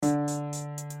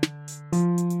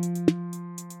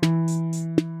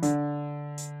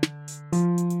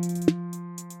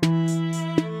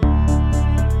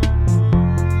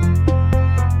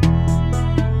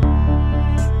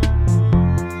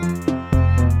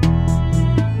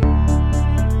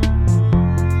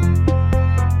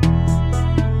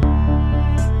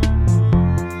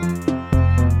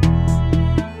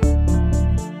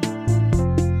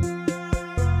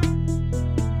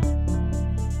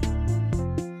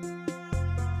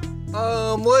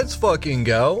Let's fucking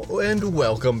go, and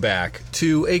welcome back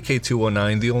to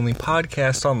AK209, the only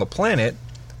podcast on the planet,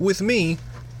 with me,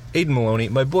 Aidan Maloney,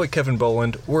 my boy Kevan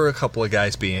Boland. We're a couple of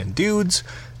guys being dudes,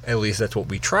 at least that's what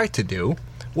we try to do.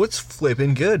 What's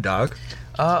flipping good, dog?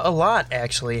 A lot,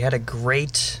 actually. Had a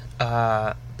great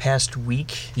past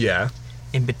week. Yeah.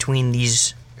 In between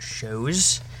these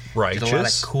shows. Righteous. Did a lot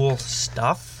of cool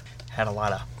stuff. Had a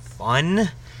lot of fun.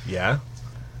 Yeah.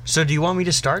 So do you want me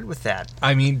to start with that?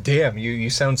 I mean, damn,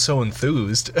 you sound so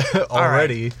enthused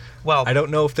already. Right. Well, I don't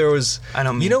know if there was... I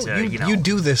don't mean you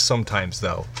do this sometimes,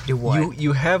 though. Do what?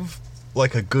 You have,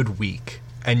 like, a good week,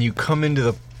 and you come into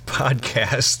the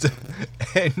podcast,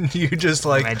 and you just,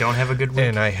 like... I don't have a good week.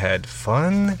 And I had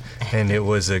fun, and it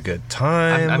was a good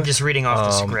time. I'm just reading off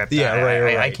the script. Yeah,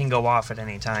 right. I can go off at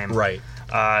any time. Right.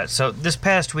 So this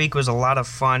past week was a lot of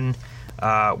fun.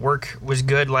 Work was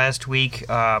good last week.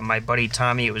 My buddy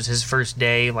Tommy, it was his first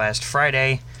day last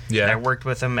Friday. Yeah. I worked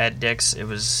with him at Dick's. It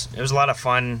was a lot of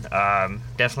fun.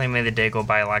 Definitely made the day go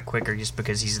by a lot quicker just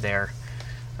because he's there.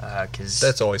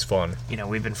 That's always fun. You know,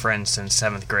 we've been friends since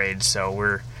 7th grade,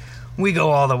 so we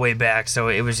go all the way back. So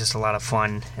it was just a lot of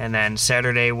fun. And then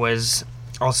Saturday was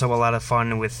also a lot of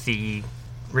fun with the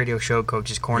radio show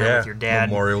Coach's Corner with your dad.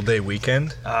 Memorial Day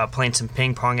weekend. Playing some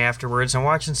ping pong afterwards and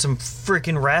watching some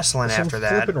freaking wrestling after that.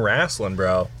 Some flipping wrestling,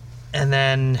 bro. And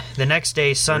then the next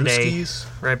day, Sunday. Brewskis.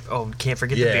 Right? Oh, can't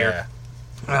forget the beer.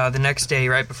 The next day,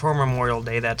 right before Memorial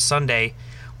Day, that Sunday,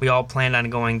 we all planned on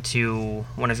going to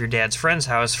one of your dad's friend's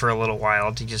house for a little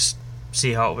while to just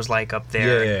see how it was like up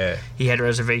there. Yeah. He had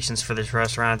reservations for this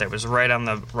restaurant that was right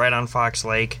on Fox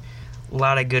Lake. A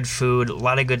lot of good food, a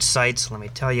lot of good sights, let me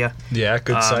tell you. Yeah,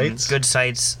 good sights. Good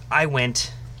sights. I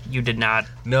went. You did not.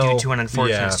 No. Due to an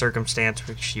unfortunate circumstance,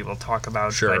 which you will talk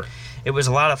about. Sure. But it was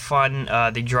a lot of fun.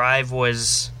 The drive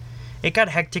was... It got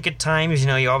hectic at times. You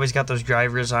know, you always got those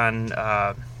drivers on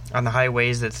the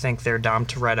highways that think they're Dom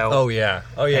Toretto. Oh, yeah.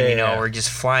 And, you know, we're just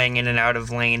flying in and out of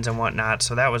lanes and whatnot,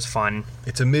 so that was fun.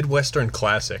 It's a Midwestern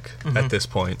classic at this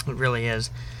point. It really is.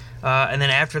 And then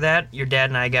after that, your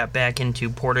dad and I got back into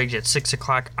Portage at 6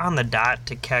 o'clock on the dot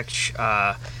to catch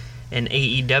an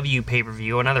AEW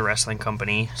pay-per-view, another wrestling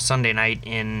company, Sunday night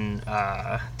in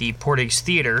the Portage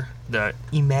Theater, the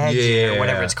Imagine or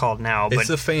whatever it's called now. It's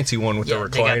the fancy one with the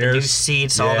recliners. They got the new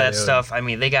seats, all that stuff. I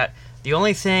mean, they got... The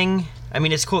only thing... I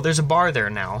mean, it's cool. There's a bar there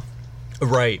now.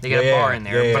 Right. They got a bar in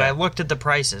there, but I looked at the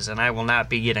prices, and I will not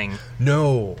be getting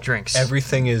drinks.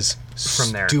 Everything is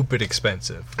from there. Stupid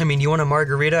expensive. I mean, you want a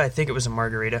margarita? I think it was a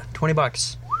margarita.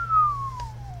 $20.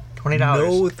 $20.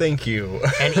 No, thank you.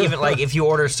 And even, like, if you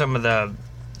order some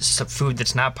food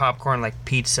that's not popcorn, like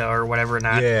pizza or whatever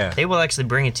they will actually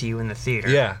bring it to you in the theater.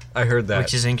 Yeah, I heard that.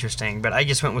 Which is interesting. But I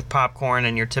just went with popcorn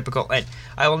and your typical... And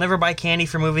I will never buy candy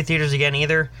for movie theaters again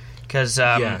either. Because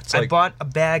I bought a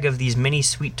bag of these mini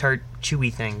Sweet Tart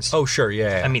Chewy things. Oh, sure,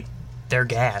 yeah. I mean, they're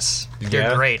gas.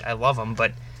 They're great. I love them,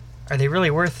 but are they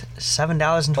really worth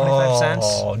 $7.25?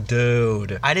 Oh,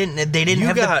 dude.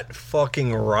 You got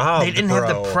fucking robbed, They didn't have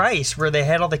the price. Where they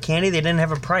had all the candy, they didn't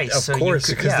have a price. Of course,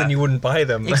 because then you wouldn't buy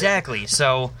them. Exactly.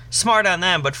 So, smart on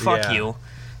them, but fuck you.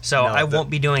 So, I won't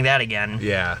be doing that again.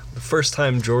 Yeah. The first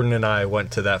time Jordan and I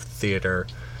went to that theater,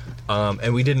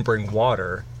 and we didn't bring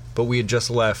water, but we had just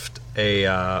left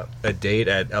a date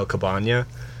at El Cabana,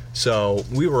 so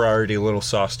we were already a little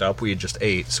sauced up. We had just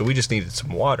ate, so we just needed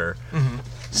some water. Mm-hmm.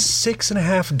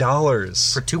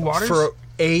 $6.50 for 2 waters for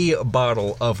a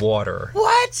bottle of water.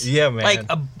 What? Yeah, man.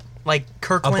 Like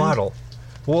Kirkland? A bottle.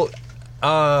 Well,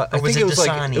 I think it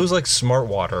was like Smart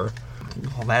Water.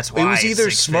 Well, that's why it was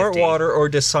either Smart Water or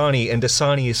Dasani, and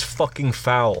Dasani is fucking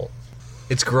foul.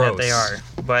 It's gross. That they are,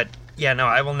 but. Yeah, no,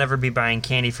 I will never be buying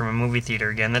candy from a movie theater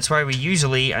again. That's why we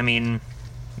usually, I mean,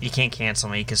 you can't cancel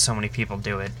me because so many people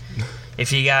do it.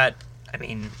 If you got, I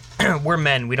mean, we're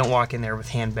men, we don't walk in there with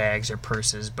handbags or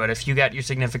purses, but if you got your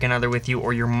significant other with you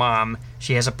or your mom,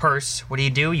 she has a purse, what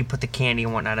do? You put the candy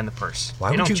and whatnot in the purse. Why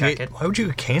would you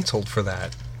get canceled for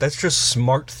that? That's just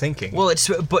smart thinking. Well, it's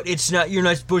not. You're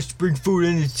not supposed to bring food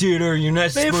in the theater. You're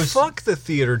not supposed. Fuck the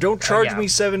theater. Don't charge me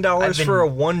 $7 for a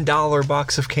 $1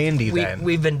 box of candy.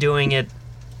 We've been doing it.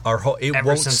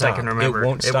 Ever since stop. I can remember. It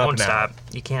won't stop now. Stop.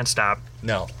 You can't stop.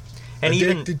 No. And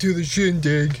Addicted to the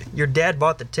shindig. Your dad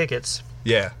bought the tickets.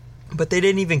 Yeah. But they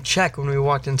didn't even check when we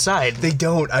walked inside. They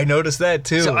don't. I noticed that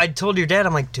too. So I told your dad,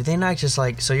 I'm like, do they not just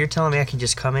like? So you're telling me I can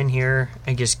just come in here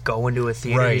and just go into a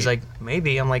theater? Right. He's like,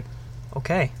 maybe. I'm like.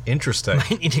 Okay. Interesting.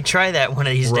 Might need to try that one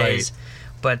of these days.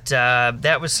 But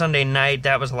that was Sunday night.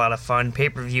 That was a lot of fun.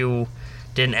 Pay-per-view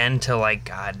didn't end till, like,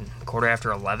 God,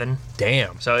 11:15.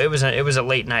 Damn. So it was a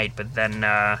late night. But then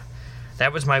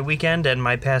that was my weekend and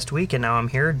my past week, and now I'm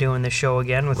here doing the show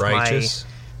again with Righteous.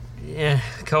 my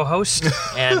co-host.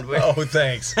 And Oh,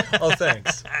 thanks.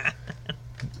 Thanks.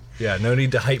 Yeah, no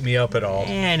need to hype me up at all.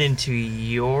 And into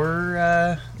your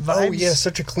vibes. Oh, yeah,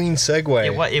 such a clean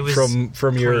segue it was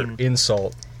from your clean.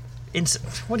 insult.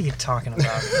 What are you talking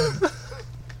about?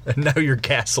 And now you're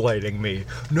gaslighting me.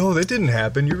 No, that didn't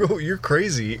happen. You're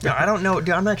crazy. No, I don't know.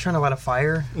 Dude, I'm not trying to light a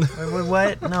fire.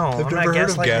 What? No, I'm not never heard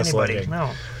of gaslighting anybody.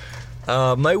 gaslighting.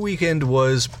 No. My weekend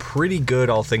was pretty good,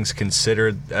 all things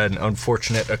considered. An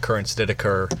unfortunate occurrence did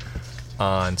occur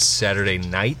on Saturday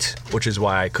night, which is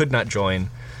why I could not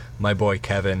join my boy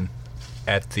Kevan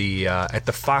at the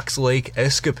Fox Lake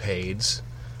Escapades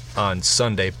on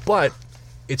Sunday. But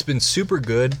it's been super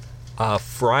good.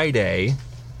 Friday.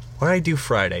 What did I do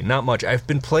Friday? Not much. I've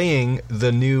been playing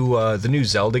the new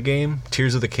Zelda game,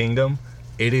 Tears of the Kingdom.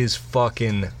 It is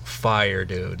fucking fire,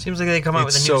 dude. Seems like they come out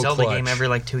with a new so Zelda clutch. game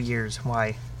every 2 years.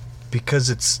 Why?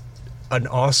 Because it's an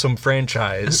awesome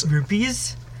franchise.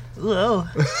 Rupees? Whoa.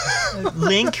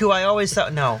 Link, who I always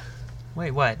thought... No.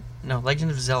 Wait, what? No,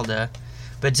 Legend of Zelda.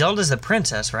 But Zelda's the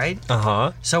princess, right?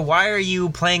 Uh-huh. So why are you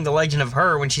playing the Legend of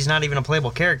her when she's not even a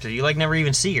playable character? You, never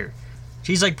even see her.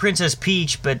 She's like Princess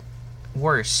Peach, but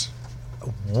worse.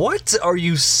 What are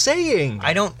you saying?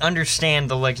 I don't understand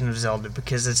the Legend of Zelda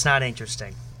because it's not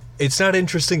interesting. It's not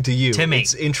interesting to you. To me.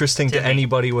 It's interesting to me.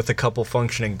 anybody with a couple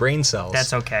functioning brain cells.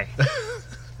 That's okay.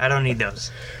 I don't need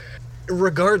those.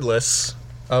 Regardless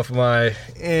of my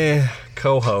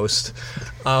co-host,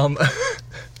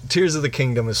 Tears of the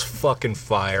Kingdom is fucking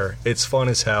fire. It's fun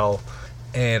as hell,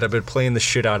 and I've been playing the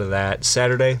shit out of that.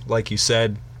 Saturday, like you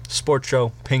said, sports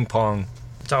show, ping pong,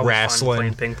 It's always wrestling,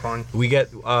 fun playing ping pong. We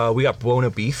got Buona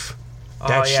beef.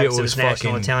 That shit 'cause it was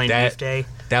National fucking Italian Beef Day.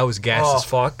 That was gas as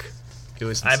fuck. It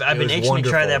was. I've been was itching wonderful. to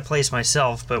try that place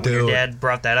myself, but when your Dude. dad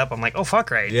brought that up, I'm like, oh fuck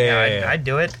right, Yeah. I'd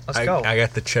do it. Let's go. I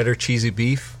got the cheddar cheesy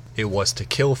beef. It was to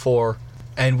kill for.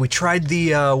 And we tried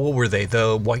the what were they?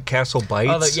 The White Castle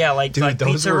bites. Dude, Dude,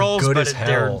 those pizza were rolls, good but as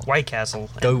they're hell. White Castle.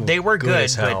 They were good,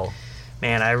 as hell. but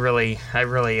man, I really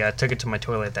took it to my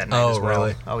toilet that night Oh, as well.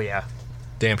 really? Oh yeah,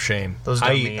 Damn shame. Those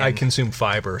done me I in. consume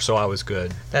fiber, so I was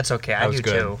good. that's okay. I was do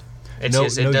good. too. It's No,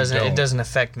 just no, you it don't. doesn't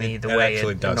affect me the It way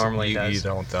actually it doesn't. normally does. You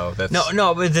don't though. That's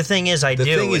No, but the thing is, I The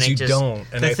do. thing is, and you it just, don't.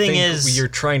 And the I thing think is, you're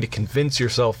trying to convince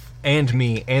yourself and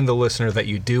me and the listener that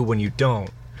you do when you don't.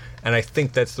 And I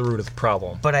think that's the root of the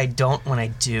problem. but I don't when I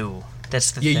do. That's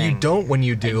the Yeah, thing. you don't when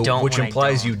you do, I don't which when I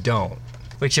implies don't. you don't.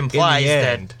 Which In implies the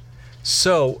that end.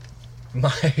 So,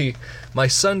 my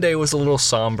Sunday was a little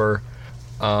somber.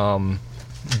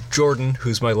 Jordan,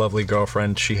 who's my lovely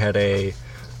girlfriend, she had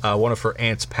one of her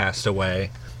aunts passed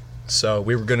away. So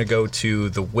we were going to go to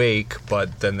the wake,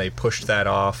 but then they pushed that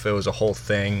off. It was a whole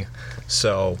thing.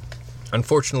 So,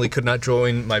 unfortunately, could not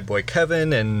join my boy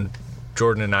Kevan, and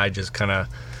Jordan and I just kind of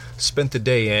spent the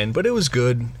day in, but it was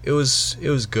good. It was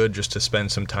good just to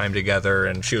spend some time together,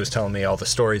 and she was telling me all the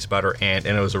stories about her aunt,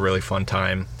 and it was a really fun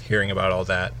time hearing about all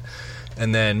that.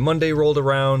 And then Monday rolled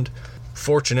around.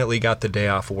 Fortunately, got the day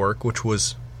off work, which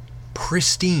was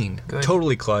pristine. Good.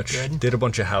 Totally clutch. Good. Did a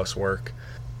bunch of housework.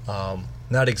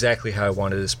 Not exactly how I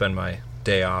wanted to spend my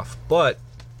day off, but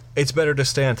it's better to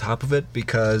stay on top of it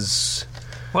because...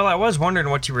 Well, I was wondering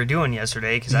what you were doing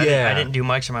yesterday because I didn't do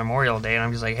much on Memorial Day, and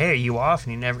I'm just like, hey, are you off?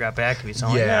 And you never got back to me. So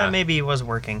I'm like, Yeah. maybe he was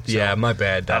working. So. Yeah, my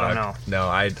bad, dog. I don't know. No,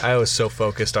 I was so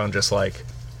focused on just like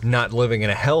not living in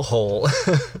a hellhole,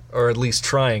 or at least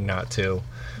trying not to.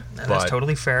 That's But-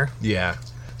 totally fair. Yeah.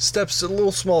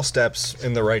 Little small steps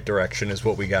in the right direction is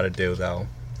what we got to do, though.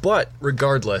 But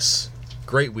regardless,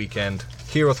 great weekend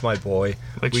here with my boy.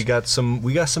 We got some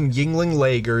Yingling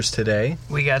Lagers today.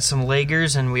 We got some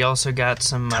Lagers, and we also got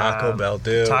some Taco Bell,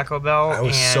 dude. Taco Bell. I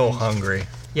was and so hungry.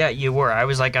 Yeah, you were. I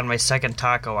was like on my second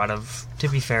taco out of, to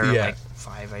be fair, Yeah. like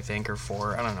 5, I think, or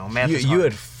 4. I don't know. Math You, is you hard.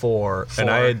 had 4, and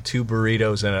I had 2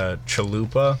 burritos and a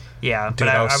chalupa. Yeah, Dude, but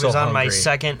I I was, was so on my hungry.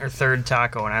 second or third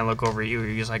taco, and I look over at you, and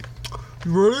you're just like,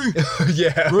 you ready?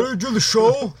 Yeah. Ready to do the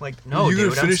show? Like, no, You gonna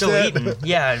dude, I'm finish still that? eating.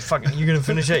 Yeah, fucking, you're gonna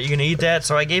finish that? You're gonna eat that?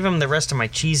 So I gave him the rest of my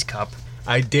cheese cup.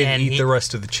 I did And eat he- the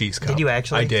rest of the cheese cup. Did you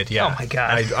actually? I did, yeah. Oh my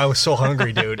God. I was so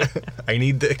hungry, dude. I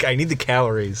need the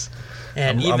calories.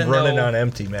 And I'm even running though, on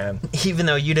empty, man. even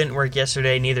though you didn't work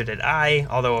yesterday, neither did I.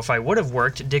 Although if I would have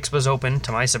worked, Dick's was open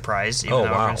to my surprise. Even Oh,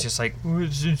 though wow. everyone's just like, "Well,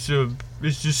 it's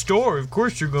the store. Of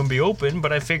course you're going to be open.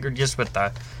 But I figured just with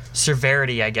the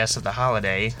severity, I guess, of the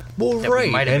holiday, Well, that we right,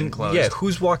 might have been and closed. yeah,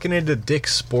 who's walking into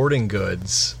Dick's Sporting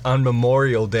Goods on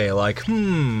Memorial Day like,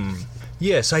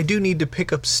 yes, I do need to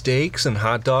pick up steaks and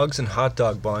hot dogs and hot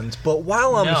dog buns, but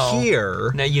while I'm No.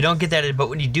 here, No, you don't get that. But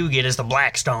what you do get is the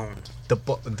Blackstone.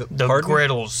 The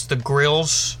griddles. The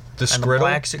grills. The and scriddle? The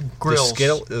blacks, grills.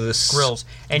 Grills.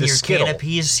 And the your skittle.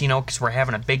 canopies, because we're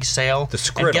having a big sale. The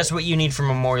scriddle. And guess what you need for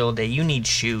Memorial Day? You need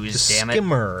shoes, The damn it.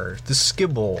 skimmer. The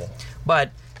skibble.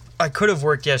 But I could have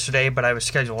worked yesterday, but I was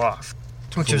scheduled off,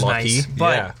 which was Lucky. nice.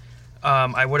 But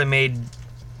I would have made...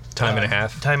 Time and a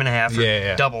half? Time and a half.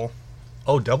 Yeah. Double.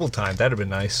 Oh, double time. That'd have been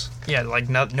nice. Yeah, like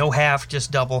no half,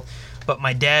 just double. But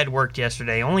my dad worked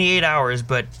yesterday. Only 8 hours,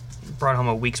 but brought home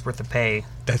a week's worth of pay.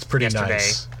 That's pretty yesterday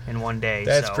nice. In one day.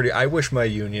 That's pretty... I wish my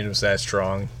union was that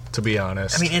strong, to be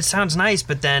honest. I mean, it sounds nice,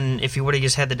 but then if you would have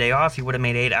just had the day off, you would have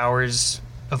made 8 hours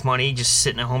of money just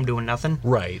sitting at home doing nothing.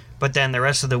 Right. But then the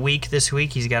rest of the week, this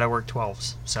week, he's got to work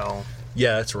 12s. So...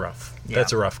 Yeah, that's rough. Yeah.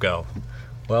 That's a rough go.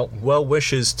 Well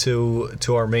wishes to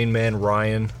our main man,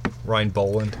 Ryan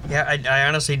Boland. Yeah, I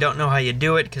honestly don't know how you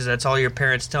do it, because that's all your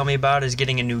parents tell me about is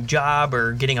getting a new job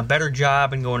or getting a better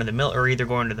job and going to the or either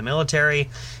going to the military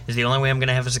is the only way I'm going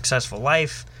to have a successful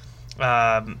life.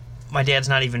 My dad's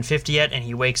not even 50 yet, and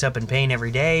he wakes up in pain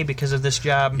every day because of this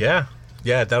job. Yeah,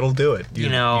 that'll do it. You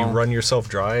run yourself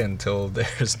dry until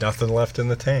there's nothing left in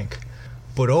the tank.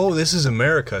 But, this is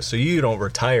America, so you don't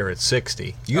retire at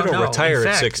 60. You don't retire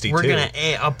at 62. We're going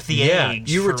to up the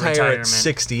age you for retire retirement. at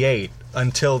 68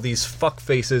 until these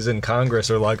fuckfaces in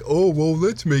Congress are like,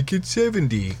 let's make it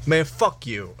 70. Man, fuck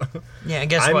you. Yeah, and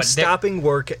guess I'm what? stopping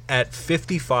work at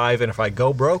 55, and if I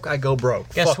go broke, I go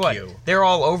broke. Guess fuck what? you. They're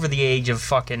all over the age of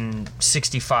fucking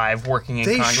 65 working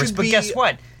in Congress, but guess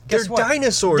what? They're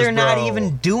dinosaurs, They're not bro.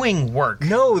 even doing work.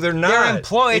 No, they're not. They're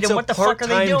employed, and what the fuck are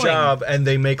they doing? It's a part-time job, and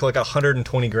they make like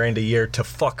 $120,000 a year to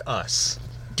fuck us.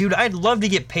 Dude, I'd love to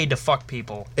get paid to fuck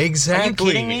people. Exactly. Are you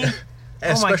kidding me?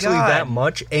 Especially oh my God. that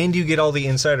much, and you get all the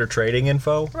insider trading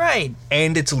info. Right.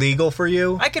 And it's legal for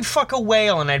you. I could fuck a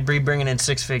whale, and I'd be bringing in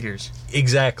 6 figures.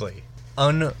 Exactly.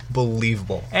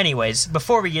 Unbelievable. Anyways,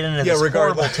 before we get into this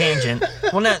horrible tangent,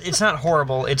 it's not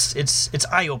horrible. It's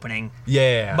eye-opening.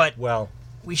 Yeah. But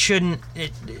we shouldn't.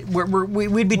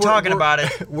 We'd be talking about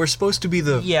it. We're supposed to be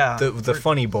the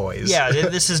funny boys. Yeah,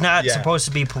 this is not supposed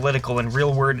to be political and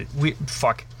real world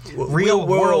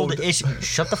issue.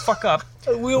 Shut the fuck up.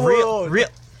 Real world.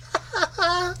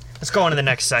 Let's go on to the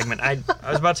next segment. I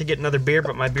was about to get another beer,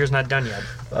 but my beer's not done yet.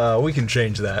 We can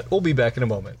change that. We'll be back in a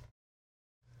moment.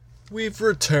 We've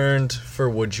returned for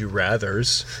Would You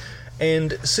Rathers,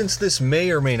 and since this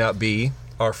may or may not be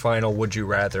our final Would You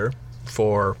Rather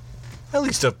for at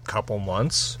least a couple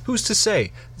months, who's to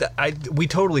say? We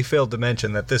totally failed to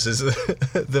mention that this is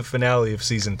the finale of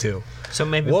Season 2. So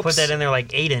maybe put that in there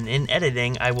like Aidan. In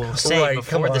editing, I will say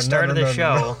before the start of the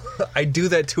show. No. I do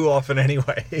that too often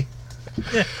anyway.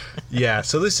 Yeah,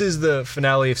 so this is the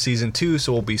finale of Season 2,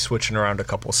 so we'll be switching around a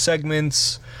couple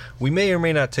segments. We may or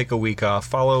may not take a week off.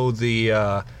 Follow the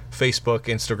Facebook,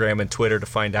 Instagram, and Twitter to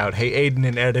find out, hey, Aidan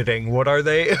in editing, what are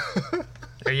they?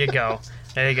 There you go.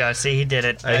 See, he did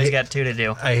it. He's got 2 to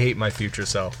do. I hate my future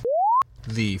self.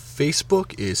 The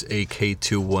Facebook is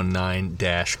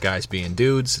AK219-Guys Being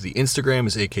Dudes. The Instagram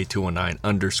is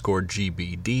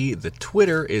AK219_GBD. The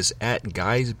Twitter is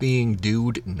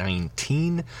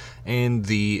 @GuysBeingDude19. And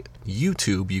the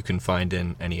YouTube you can find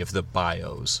in any of the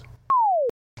bios.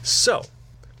 So,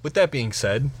 with that being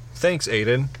said, thanks,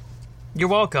 Aidan. You're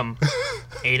welcome,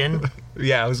 Aidan.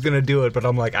 Yeah, I was going to do it, but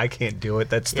I'm like, I can't do it.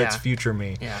 That's future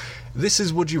me. Yeah. This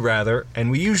is Would You Rather,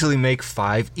 and we usually make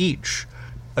 5 each.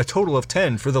 A total of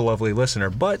 10 for the lovely listener,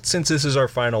 but since this is our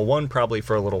final one, probably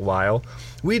for a little while,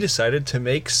 we decided to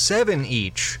make 7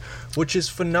 each, which is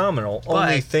phenomenal.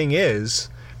 Only thing is,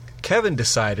 Kevan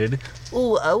decided,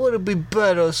 I want to be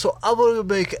better, so I want to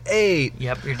make 8.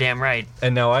 Yep, you're damn right.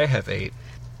 And now I have 8.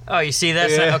 Oh, you see,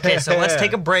 that's okay, so let's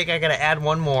take a break. I gotta add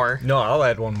one more. No, I'll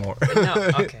add one more. No,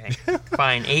 okay.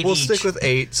 Fine, 8 We'll each. stick with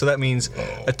 8, so that means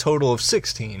a total of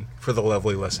 16 for the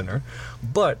lovely listener.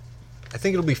 But I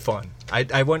think it'll be fun.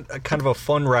 I went kind of a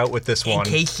fun route with this one.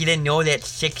 In case you didn't know, that's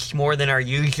 6 more than our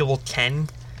usual 10.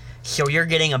 So you're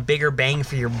getting a bigger bang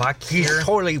for your buck here. He's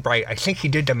totally right. I think he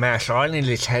did the math all in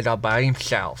his head all by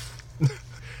himself.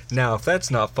 Now, if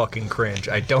that's not fucking cringe,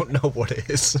 I don't know what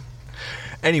is.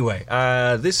 Anyway,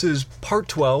 this is part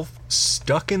 12,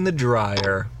 Stuck in the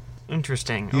Dryer.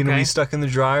 Interesting. You gonna be stuck in the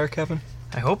dryer, Kevan?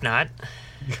 I hope not.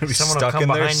 You're gonna be Someone stuck will come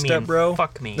in there, behind me step bro? and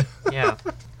fuck me. Yeah.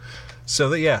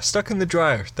 So, Stuck in the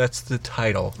Dryer. That's the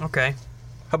title. Okay.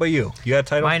 How about you? You got a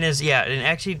title? Mine is, and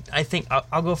actually, I think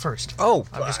I'll go first. Oh,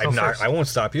 I'll just go first. I won't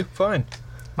stop you. Fine.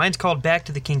 Mine's called Back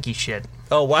to the Kinky Shit.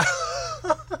 Oh, wow.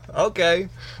 Okay.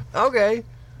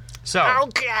 So.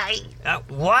 Okay.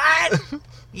 What?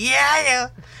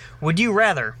 Yeah. Would you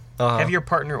rather have your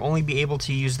partner only be able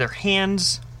to use their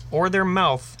hands or their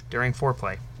mouth during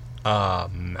foreplay?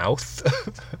 Mouth.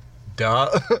 Duh.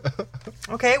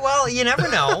 Okay, well, you never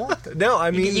know. No,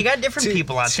 I mean... You got different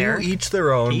people out there. To each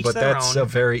their own, but that's own. a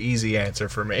very easy answer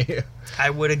for me. I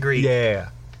would agree. Yeah.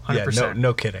 100%. Yeah,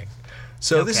 no kidding.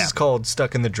 So this is called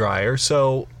Stuck in the Dryer,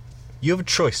 so you have a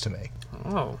choice to make.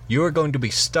 Oh. You are going to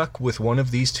be stuck with one of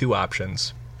these two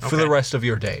options for the rest of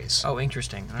your days. Oh,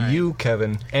 interesting. All right. You,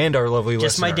 Kevin, and our lovely listener.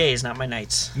 Just my days, not my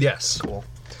nights. Yes. Cool.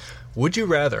 Would you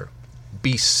rather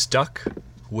be stuck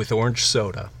with orange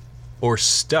soda or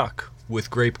stuck with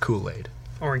grape Kool-Aid?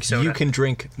 Orange soda. You can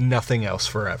drink nothing else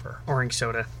forever. Orange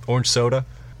soda. Orange soda?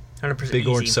 100% Big easy.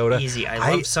 orange soda? Easy. I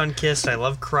love Sunkist. I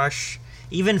love Crush.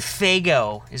 Even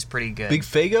Faygo is pretty good. Big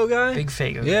Faygo guy? Big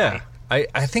Faygo yeah. guy.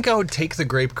 I think I would take the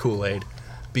grape Kool-Aid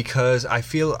because I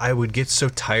feel I would get so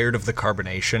tired of the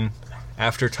carbonation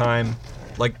after time.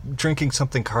 Like, drinking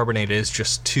something carbonated is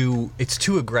just too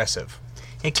aggressive.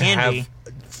 It can be.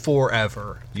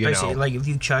 Forever, you Especially, know. like, if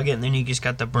you chug it and then you just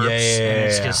got the burps. And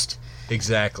it's just...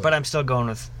 Exactly. But I'm still going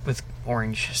with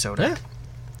orange soda. Yeah,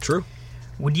 true.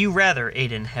 Would you rather,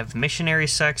 Aidan, have missionary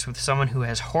sex with someone who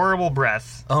has horrible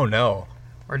breath, Oh, no.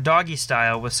 or doggy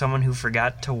style with someone who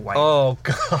forgot to wipe? Oh,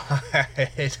 God.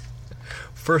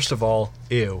 First of all,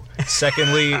 ew.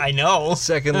 Secondly, I know.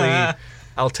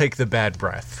 I'll take the bad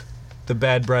breath. The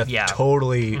bad breath,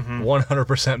 totally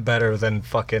 100% better than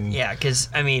fucking... Yeah, because,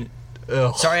 I mean,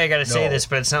 ugh, sorry I gotta say no. this,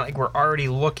 but it's not like we're already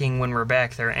looking when we're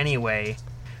back there anyway.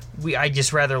 I'd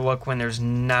just rather look when there's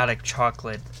not a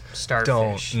chocolate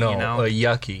starfish. Don't, no, you know?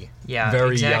 yucky. Yeah,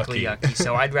 very exactly yucky.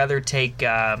 So I'd rather take,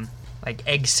 like,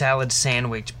 egg salad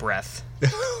sandwich breath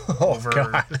Oh,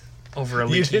 God. over a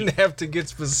You leaky... didn't have to get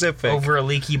specific. Over a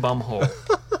leaky bum hole.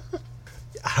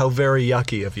 How very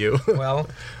yucky of you. Well...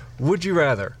 Would you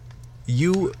rather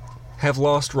you have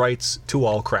lost rights to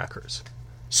all crackers?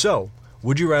 So,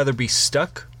 would you rather be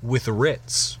stuck with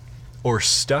Ritz or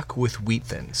stuck with Wheat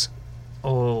Thins?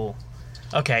 Oh.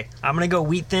 Okay, I'm gonna go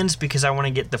Wheat Thins because I want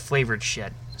to get the flavored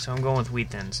shit. So I'm going with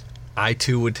Wheat Thins. I,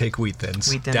 too, would take Wheat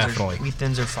Thins. Definitely. Wheat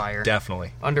Thins are fire.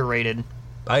 Definitely. Underrated.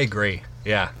 I agree.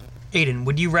 Yeah. Aidan,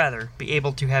 would you rather be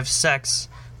able to have sex,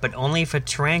 but only if a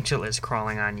tarantula is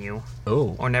crawling on you,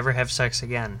 Oh. or never have sex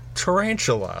again?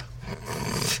 Tarantula.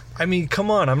 I mean, come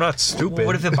on, I'm not stupid. Well,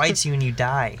 what if it bites you and you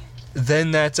die?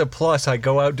 Then that's a plus. I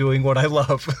go out doing what I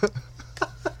love.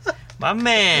 My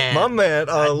man. My man.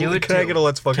 Can I get a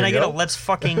let's fucking Can I get a go? let's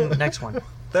fucking next one?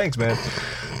 Thanks, man.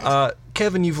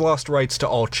 Kevin, you've lost rights to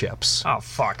all chips. Oh,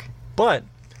 fuck. But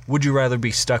would you rather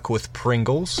be stuck with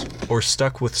Pringles or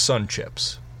stuck with Sun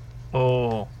Chips?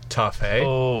 Oh. Tough, eh?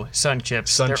 Oh, Sun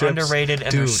Chips. Sun they're Chips? underrated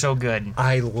and Dude, they're so good.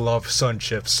 I love Sun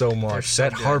Chips so much. so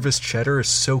That good. Harvest cheddar is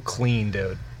so clean,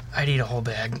 dude. I'd eat a whole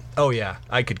bag. Oh, yeah.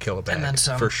 I could kill a bag. And then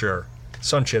some. For sure.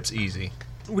 Sun Chips, easy.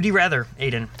 Would you rather,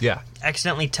 Aidan, Yeah.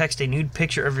 accidentally text a nude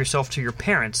picture of yourself to your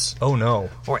parents, Oh, no.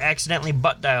 or accidentally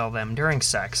butt dial them during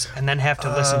sex, and then have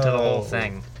to listen to the whole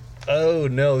thing? Oh,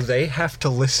 no. They have to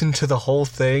listen to the whole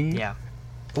thing? Yeah.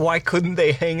 Why couldn't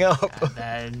they hang up?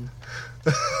 Then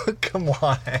Come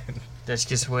on. that's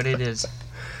just what it is.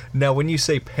 Now, when you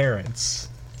say parents,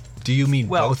 do you mean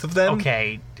Well, both of them?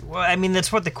 Okay. Well, I mean,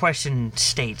 that's what the question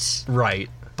states, Right.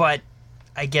 but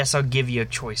I guess I'll give you a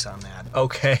choice on that.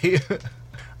 Okay.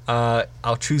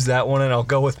 I'll choose that one, and I'll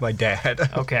go with my dad.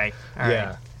 Okay. All right.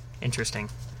 Yeah. Interesting.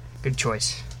 Good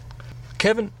choice.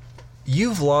 Kevin,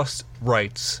 you've lost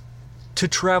rights to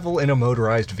travel in a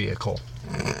motorized vehicle.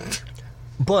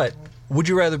 But would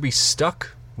you rather be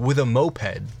stuck with a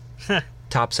moped,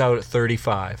 tops out at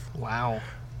 35, Wow.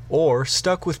 or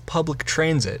stuck with public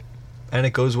transit, and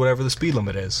it goes whatever the speed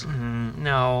limit is?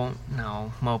 No,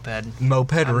 moped.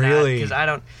 Moped, really? Because I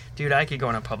don't... Dude, I could go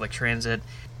on a public transit,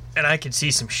 and I could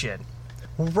see some shit.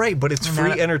 Right, but it's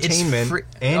free It's entertainment, free-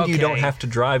 and you don't okay. have to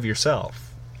drive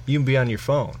yourself. You can be on your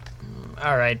phone.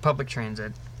 All right, public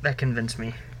transit. That convinced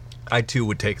me. I, too,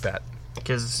 would take that.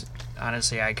 Because,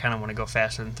 honestly, I kind of want to go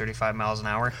faster than 35 miles an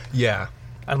hour. Yeah.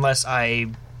 Unless I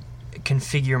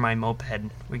configure my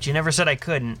moped, which you never said I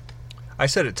couldn't, I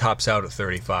said it tops out at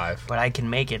 35. but I can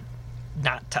make it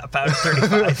not top out at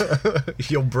 35.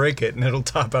 You'll break it, and it'll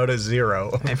top out at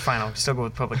 0. And fine, I'll still go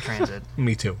with public transit.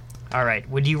 Me too. All right,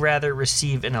 would you rather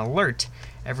receive an alert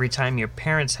every time your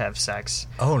parents have sex?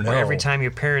 Oh, no. Or every time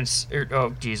your parents... oh,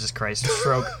 Jesus Christ,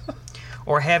 stroke.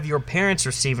 Or have your parents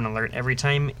receive an alert every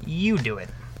time you do it?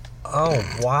 Oh,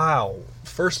 wow.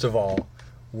 First of all,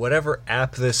 whatever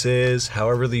app this is,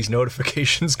 however these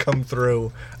notifications come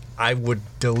through, I would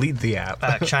delete the app.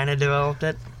 China developed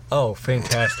it? Oh,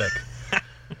 fantastic.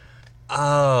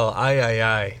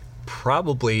 Aye.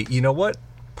 Probably, you know what?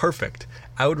 Perfect.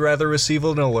 I would rather receive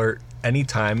an alert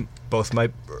anytime both my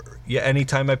yeah,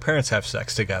 anytime my parents have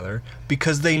sex together.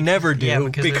 Because they never do. Yeah,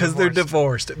 because they're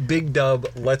divorced. Big dub,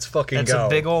 let's fucking That's go.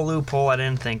 That's a big old loophole I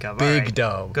didn't think of. Big All right.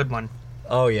 dub. Good one.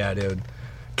 Oh, yeah, dude.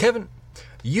 Kevan,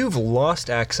 you've lost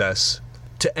access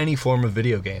to any form of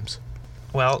video games.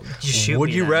 Well, just shoot Would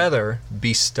me you then. rather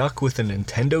be stuck with a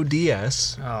Nintendo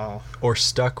DS or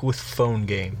stuck with phone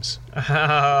games?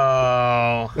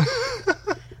 Oh.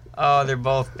 Oh, they're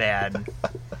both bad.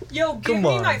 Yo, give Come me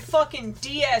on. my fucking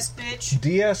DS, bitch.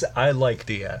 DS, I like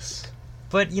DS.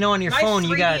 But, on your My phone, 3DS,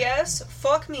 you got...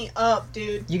 fuck me up,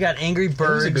 dude. You got Angry It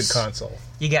Birds. was a good console.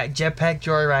 You got Jetpack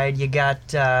Joyride. You got...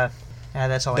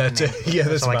 that's all I can name. Yeah,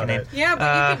 that's all I about can it. name. Yeah,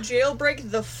 but you can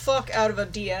jailbreak the fuck out of a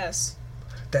DS.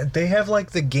 They have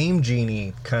like the Game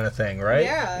Genie kind of thing, right?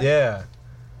 Yeah. Yeah.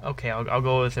 Okay, I'll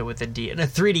go with it with the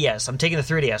 3DS. I'm taking the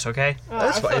 3DS, okay?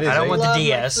 That's fine. It is I don't want the love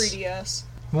DS. My 3DS.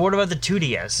 But what about the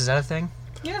 2DS? Is that a thing?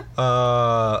 Yeah.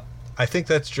 I think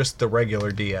that's just the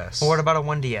regular DS. Or what about a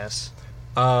 1DS?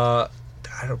 I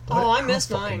don't. I miss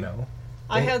don't fucking mine. know.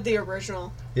 I had the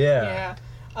original. Yeah.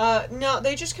 Yeah. No,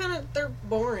 they just they're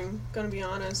boring, gonna be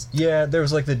honest. Yeah, there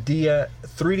was like the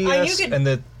 3DS and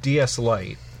the DS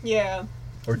Lite. Yeah.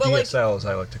 Or But, DSL, as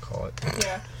I like to call it.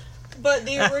 Yeah. But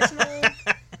the original...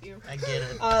 I get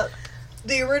it.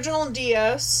 The original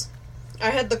DS,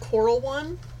 I had the Coral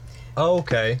one. Oh,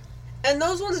 okay. And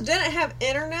those ones didn't have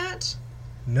internet.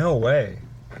 No way.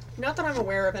 Not that I'm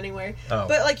aware of, anyway. Oh.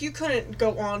 But, you couldn't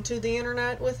go onto the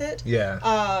internet with it.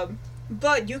 Yeah.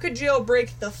 But you could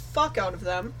jailbreak the fuck out of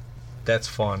them. That's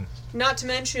fun. Not to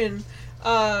mention,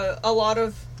 a lot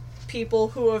of people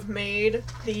who have made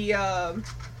the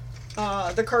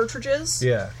cartridges.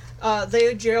 Yeah.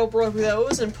 They jailbroke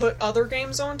those and put other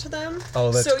games onto them.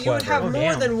 Oh, that's so you would clever. have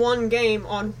more than one game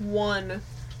on one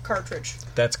cartridge.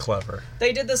 That's clever.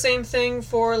 They did the same thing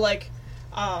for the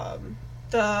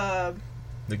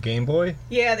Game Boy?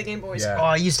 Yeah, the Game Boys. Yeah. Oh,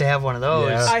 I used to have one of those.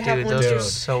 Yeah. I have one those too. are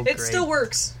so great. It still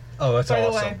works. Oh, that's by the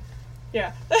awesome. way.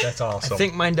 Yeah. That's awesome. I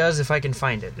think mine does if I can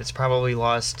find it. It's probably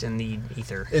lost in the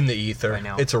ether. In the ether. Right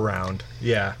now. It's around.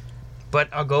 Yeah. But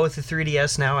I'll go with the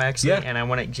 3DS now, actually, Yeah. and I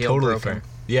want it jailbroken. Totally fair.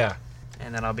 Yeah.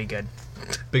 And then I'll be good.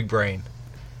 Big brain.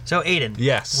 So, Aidan.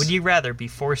 Yes. Would you rather be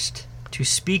forced to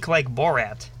speak like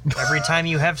Borat every time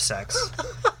you have sex?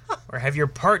 Or have your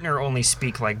partner only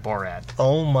speak like Borat?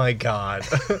 Oh my god.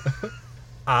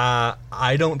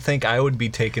 I don't think I would be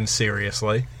taken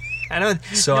seriously. I know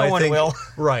So no I one think, will.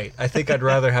 Right. I think I'd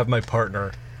rather have my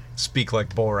partner speak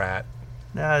like Borat.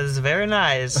 That is very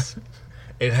nice.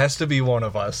 It has to be one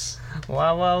of us.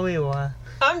 Wah, wah, wee, wah.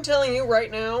 I'm telling you right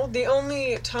now, the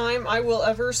only time I will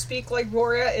ever speak like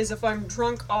Borat is if I'm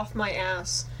drunk off my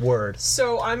ass. Word.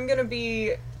 So I'm gonna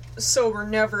be sober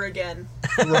never again.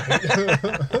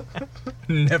 Right.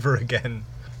 Never again.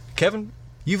 Kevin,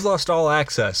 you've lost all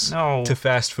access to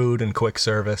fast food and quick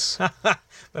service.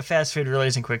 But fast food really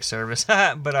isn't quick service.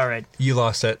 But all right. You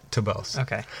lost it to both.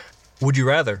 Okay. Would you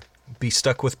rather be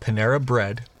stuck with Panera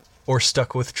Bread or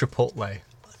stuck with Chipotle?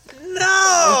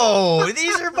 No!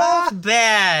 These are both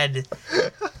bad.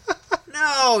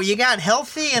 No, you got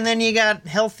healthy and then you got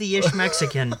healthy-ish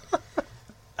Mexican.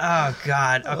 Oh,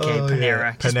 God. Okay, Oh, Panera.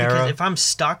 yeah. Just Panera. because if I'm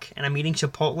stuck and I'm eating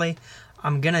Chipotle,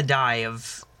 I'm going to die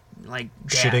of, gas.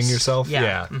 Shitting yourself?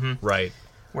 Yeah. Right.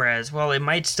 Whereas, well, it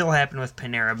might still happen with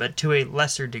Panera, but to a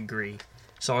lesser degree.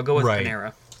 So I'll go with Right.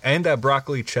 Panera. And that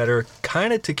broccoli cheddar,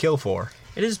 kind of to kill for.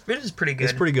 It is pretty good.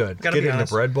 It's pretty good. Gotta Get be it in a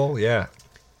honest. bread bowl, yeah.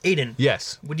 Aidan,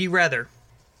 Yes. would you rather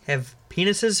have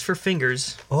penises for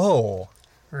fingers Oh.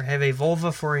 or have a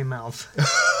vulva for a mouth?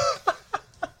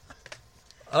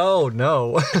 Oh,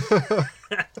 no.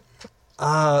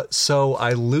 So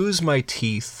I lose my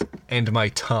teeth and my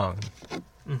tongue.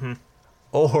 Mm-hmm.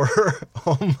 Or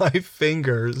all my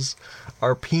fingers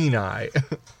are peni.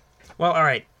 Well, all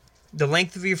right. The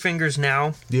length of your fingers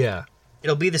now, Yeah.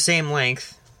 it'll be the same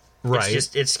length. Right.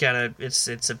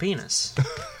 It's a penis.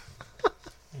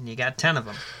 And you got 10 of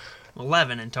them.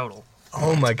 11 in total.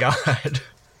 Oh my god.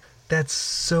 That's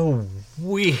so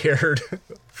weird.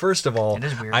 First of all, It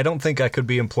is weird. I don't think I could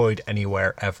be employed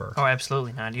anywhere ever. Oh,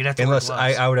 absolutely not. You'd have to Unless wear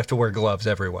gloves. I would have to wear gloves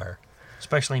everywhere.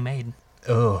 Especially made.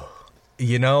 Ugh.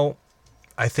 You know,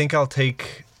 I think I'll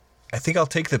take the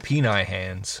peni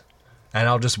hands and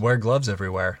I'll just wear gloves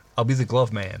everywhere. I'll be the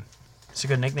glove man. It's a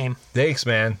good nickname. Thanks,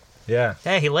 man. Yeah.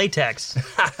 Hey, latex.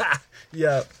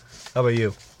 Yeah. How about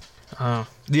you? Oh.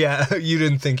 Yeah, you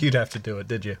didn't think you'd have to do it,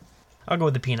 did you? I'll go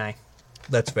with the peni.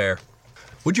 That's fair.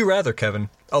 Would you rather, Kevin?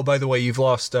 Oh, by the way, you've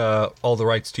lost all the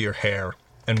rights to your hair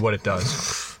and what it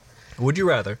does. Would you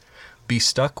rather be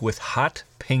stuck with hot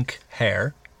pink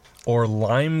hair or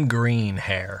lime green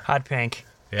hair? Hot pink.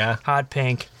 Yeah? Hot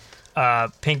pink.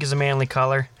 Pink is a manly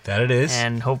color. That it is.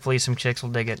 And hopefully some chicks will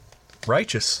dig it.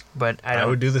 Righteous. But I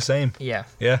would do the same. Yeah.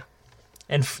 Yeah.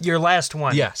 And your last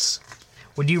one. Yes.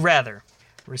 Would you rather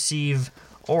receive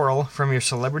oral from your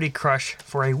celebrity crush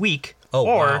for a week or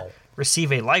wow.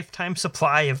 receive a lifetime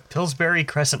supply of Pillsbury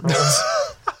Crescent Rolls?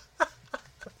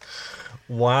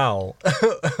 Wow.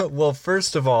 Well,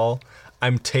 first of all,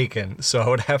 I'm taken, so I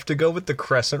would have to go with the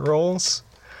crescent rolls.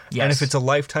 Yes. And if it's a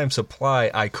lifetime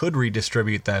supply, I could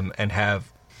redistribute them and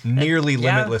have nearly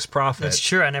limitless profit. That's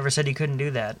true. I never said you couldn't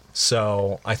do that.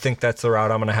 So I think that's the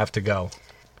route I'm going to have to go.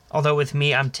 Although with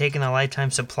me, I'm taking a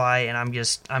lifetime supply and I'm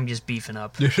just beefing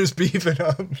up. You're just beefing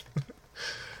up.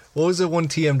 What was the one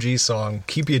TMG song?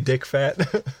 Keep your dick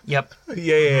fat? Yep.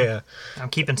 Yeah. I'm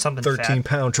keeping something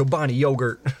 13-pound Chobani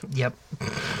yogurt. Yep.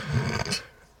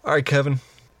 All right, Kevin.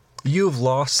 You have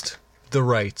lost the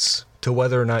rights to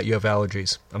whether or not you have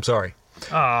allergies. I'm sorry.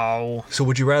 Oh. So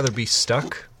would you rather be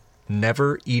stuck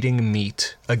never eating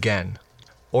meat again,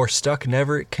 or stuck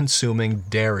never consuming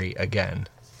dairy again?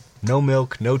 No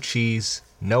milk, no cheese,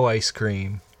 no ice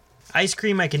cream. Ice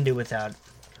cream I can do without.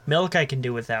 Milk I can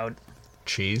do without.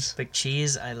 Cheese? But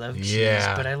cheese, I love cheese.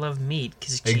 Yeah. But I love meat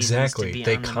because cheese Exactly. needs to be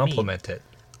They on the complement it.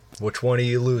 Which one are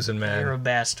you losing, meat. man? You're a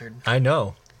bastard. I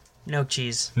know. No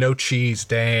cheese. No cheese,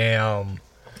 damn.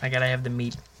 I gotta have the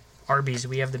meat. Arby's,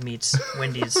 we have the meats.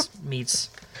 Wendy's, meats.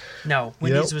 No,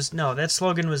 Wendy's was... No, that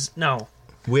slogan was... No.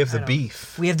 We have the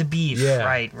beef. We have the beef. Yeah.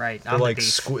 Right. Or like the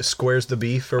beef. squares the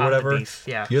beef or On whatever. the beef,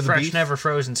 yeah. You have the Fresh, beef? never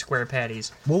frozen square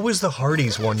patties. What was the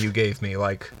Hardee's one you gave me?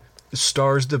 Like,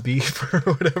 stars the beef or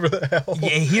whatever the hell? Yeah,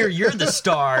 here, you're the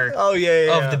star Oh,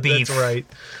 yeah. of the beef. That's right.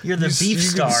 You're the beef you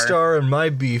star. You star in my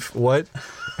beef. What?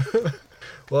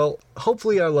 Well,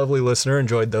 hopefully our lovely listener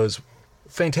enjoyed those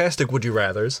fantastic Would You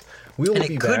Rathers. We will And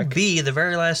be it back. could be the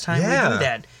very last time we Yeah. do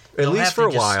that. At You'll least have for to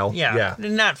a just- while. Yeah.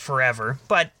 Not forever,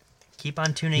 but keep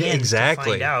on tuning in exactly. to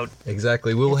find out.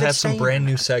 Exactly. We will if they're have some saying brand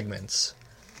that. new segments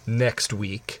next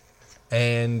week.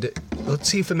 And let's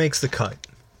see if it makes the cut.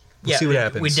 We'll see what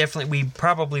happens. We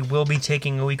probably will be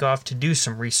taking a week off to do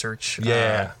some research.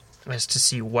 Yeah. As to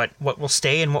see what will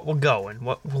stay and what will go and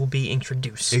what will be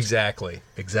introduced. Exactly.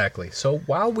 So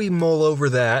while we mull over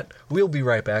that, we'll be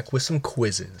right back with some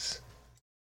quizzes.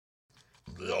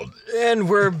 And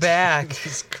we're back.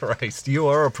 Jesus Christ, you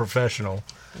are a professional.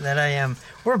 That I am.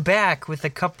 We're back with a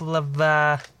couple of,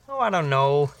 I don't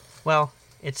know. Well,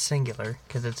 it's singular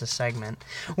because it's a segment.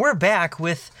 We're back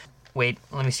with... Wait,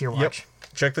 let me see your watch. Yep.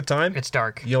 Check the time. It's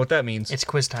dark. You know what that means? It's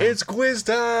quiz time. It's quiz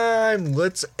time.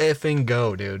 Let's effing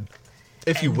go, dude.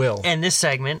 If you will. And this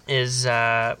segment is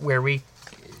where we...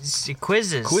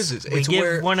 Quizzes. Quizzes. We It's give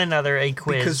where- one another a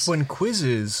quiz. Because when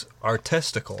quizzes are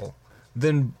testicle,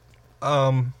 then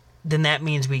Then that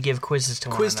means we give quizzes to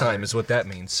quiz one another. time is what that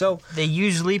means. So They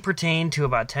usually pertain to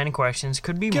about 10 questions.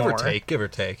 Could be give more. or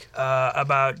take.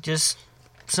 About just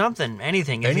something,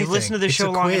 anything. If Anything. you listen to the It's show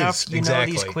a long quiz. enough, you know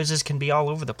these Exactly. quizzes can be all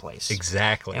over the place.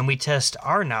 Exactly. And we test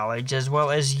our knowledge as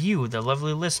well as you, the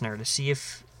lovely listener, to see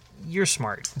if you're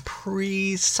smart.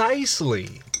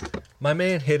 Precisely. My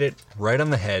man hit it right on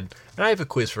the head. And I have a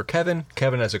quiz for Kevin.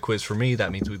 Kevin has a quiz for me.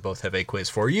 That means we both have a quiz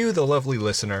for you, the lovely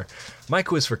listener. My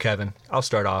quiz for Kevin, I'll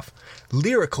start off.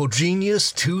 Lyrical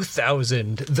Genius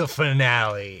 2000, the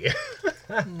finale.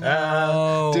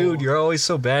 No. Dude, you're always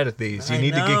so bad at these. You I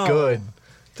need to know. get good.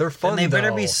 They're fun, And they better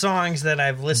though. be songs that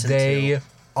I've listened They to.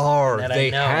 are. That I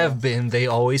They know. have been. They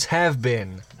always have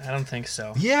been. I don't think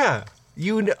so. Yeah.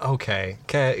 Okay.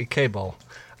 K-Ball.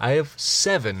 I have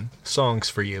 7 songs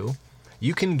for you.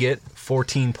 You can get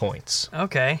 14 points.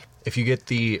 Okay. If you get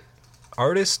the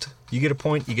artist, you get a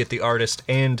point. You get the artist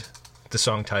and the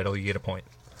song title, you get a point.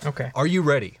 Okay. Are you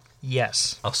ready?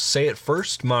 Yes. I'll say it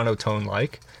first,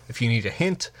 monotone-like. If you need a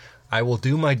hint, I will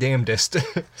do my damnedest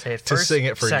Say it to first, sing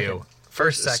it for second. you.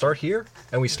 First, second. Start here,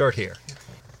 and we start here.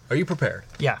 Are you prepared?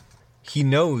 Yeah. He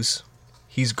knows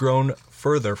he's grown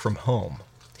further from home.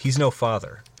 He's no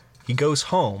father. He goes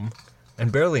home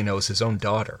and barely knows his own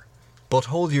daughter. But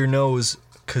hold your nose,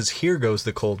 'cause here goes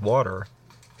the cold water.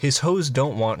 His hoes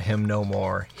don't want him no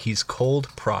more. He's cold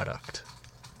product.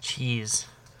 Cheese.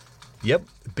 Yep,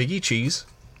 Biggie Cheese.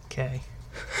 Okay.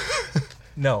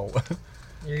 No.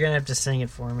 You're gonna have to sing it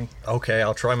for me. Okay,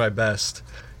 I'll try my best.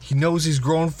 He knows he's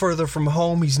grown further from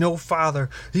home. He's no father.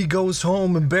 He goes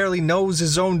home and barely knows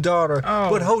his own daughter. Oh.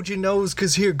 But hold your nose,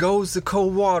 'cause here goes the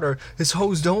cold water. His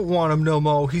hoes don't want him no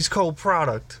more. He's cold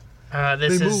product.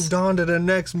 This They is moved on to the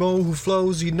next mo who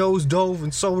flows. He knows dove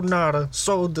and sold nada.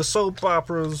 Sold the soap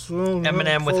operas.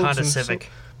 Eminem with Honda Civic,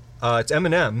 It's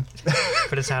Eminem.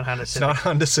 but it's not Honda It's Civic. not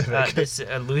Honda Civic. It's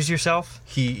Lose Yourself.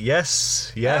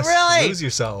 Yes. really? Lose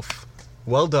yourself.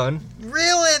 Well done.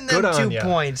 Reeling them Good on 2 ya.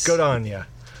 points. Good on ya.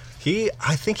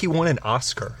 I think he won an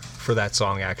Oscar for that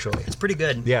song, actually. It's pretty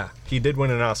good. Yeah, he did win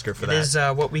an Oscar for that. It is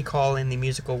what we call in the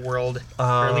musical world,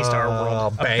 or at least our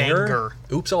world, banger? a banger.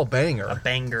 Oops, all banger. A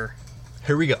banger.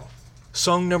 Here we go.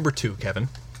 Song number 2, Kevin.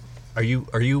 Are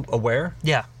you aware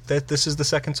Yeah, that this is the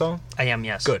second song? I am,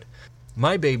 yes. Good.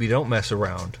 My baby don't mess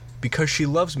around because she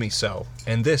loves me so,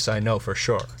 and this I know for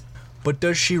sure. But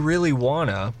does she really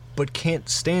wanna, but can't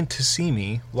stand to see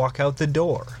me walk out the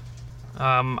door?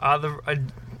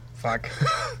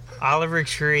 Oliver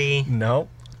Tree, No.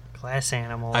 Glass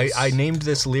Animals. I named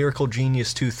this Lyrical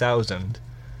Genius 2000,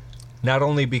 not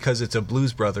only because it's a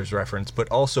Blues Brothers reference, but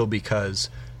also because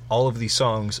all of these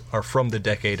songs are from the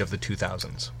decade of the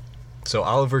 2000s. So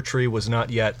Oliver Tree was not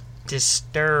yet...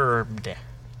 Disturbed.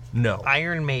 No.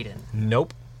 Iron Maiden.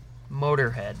 Nope.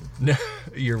 Motorhead.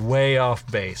 You're way off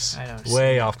base. I don't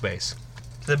Way see. off base.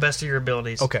 To the best of your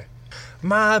abilities. Okay.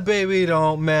 My baby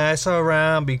don't mess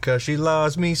around because she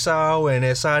loves me so, and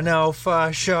it's I know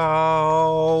for sure.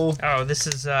 Oh, this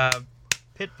is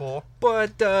Pitbull.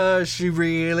 But does she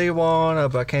really wanna,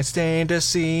 but can't stand to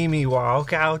see me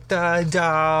walk out the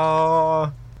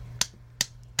door?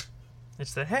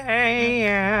 It's the hey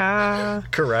yeah.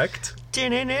 Correct.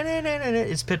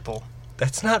 It's Pitbull.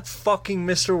 That's not fucking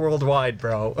Mr. Worldwide,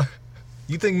 bro.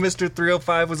 You think Mr.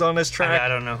 305 was on this track? I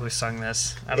don't know who sung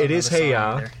this. I don't It know is the song Hey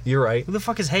Ya. either. You're right. Who the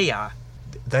fuck is Hey Ya?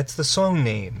 That's the song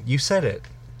name. You said it.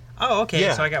 Oh, okay.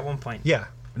 Yeah. So I got 1 point. Yeah.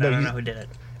 I don't know who did it.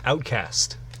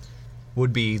 Outcast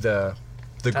would be the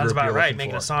Sounds group about you're right. looking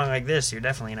Making for. a song like this, you're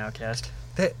definitely an outcast.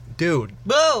 Dude,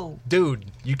 Whoa!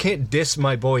 you can't diss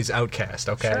my boys Outcast,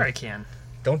 okay? Sure, I can.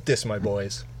 Don't diss my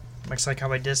boys. Much like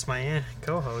how I dissed my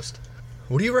co-host.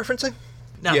 What are you referencing?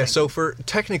 Nothing. Yeah, so for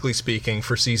technically speaking,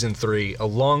 for season 3,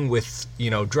 along with,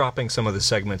 dropping some of the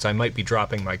segments, I might be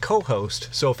dropping my co-host.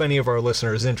 So if any of our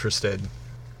listeners interested,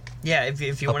 Yeah, if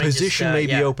you a want to position may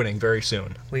be opening very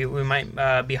soon. We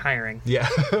might be hiring. Yeah.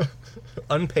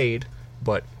 Unpaid,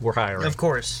 but we're hiring. Of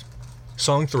course.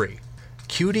 Song 3.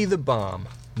 Cutie the Bomb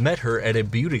met her at a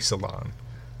beauty salon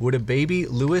with a baby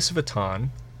Louis Vuitton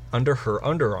under her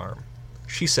underarm.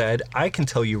 She said, I can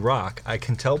tell you rock, I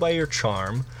can tell by your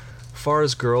charm. Far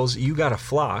as girls, you got a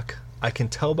flock, I can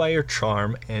tell by your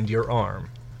charm and your arm.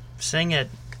 Sing it.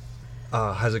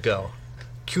 How's it go?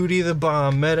 Cutie the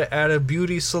Bomb met her at a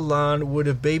beauty salon with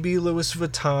a baby Louis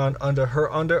Vuitton under her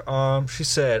underarm. She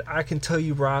said, I can tell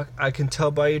you rock, I can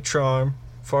tell by your charm.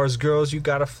 Far as girls, you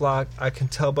got a flock, I can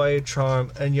tell by your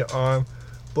charm and your arm.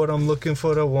 But I'm looking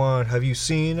for the one. Have you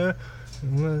seen her?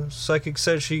 Psychic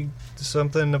said she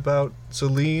something about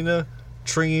Selena,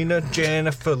 Trina,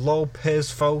 Jennifer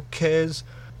Lopez, Focus.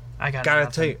 I got Gotta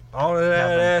nothing. take all of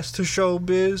that Nothing. ass to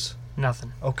showbiz.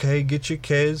 Nothing. Okay, get your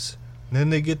kids.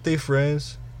 Then they get their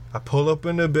friends. I pull up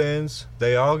in the Benz.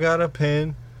 They all got a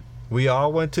pen. We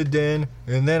all went to den,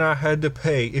 and then I had to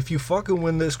pay. If you fucking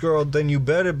win this girl, then you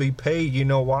better be paid. You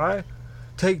know why?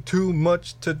 Take too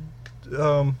much to,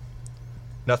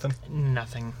 nothing.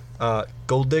 Nothing.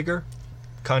 Gold Digger,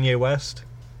 Kanye West.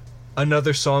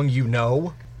 Another song you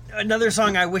know, Another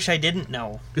song I wish I didn't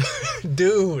know.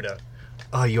 dude.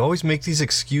 You always make these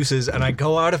excuses, and I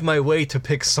go out of my way to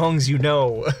pick songs you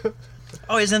know.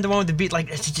 Oh, isn't that the one with the beat like,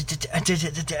 oh,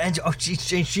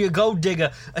 she a gold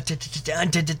digger,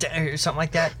 or something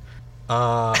like that?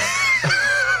 I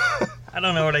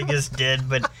don't know what I just did,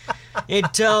 but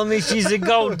it tell me she's a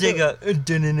gold digger,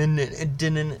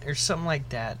 or something like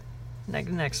that.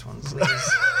 Next one,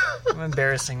 please. I'm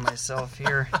embarrassing myself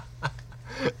here.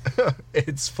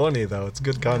 It's funny, though. It's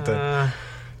good content.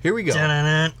 Here we go.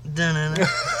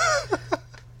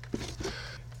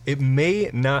 It may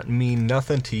not mean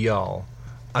nothing to y'all.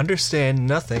 Understand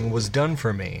nothing was done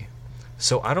for me.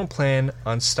 So I don't plan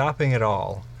on stopping at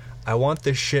all. I want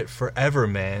this shit forever,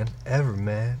 man. Ever,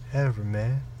 man. Ever,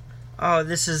 man. Oh,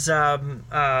 this is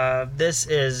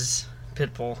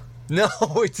Pitbull. No,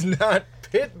 it's not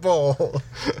Pitbull.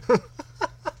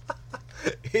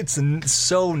 It's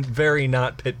so very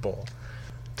not Pitbull.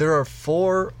 There are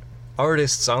 4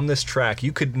 artists on this track.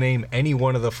 You could name any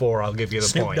one of the 4. I'll give you the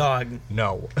Snoop point. Dogg.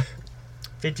 No.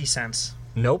 50 Cents.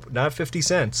 Nope, not 50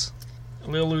 Cents.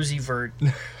 Lil Uzi Vert.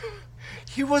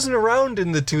 He wasn't around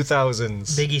in the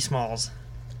 2000s. Biggie Smalls.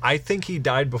 I think he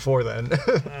died before then.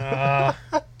 I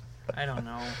don't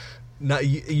know. No,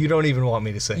 you don't even want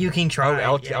me to say. You can try.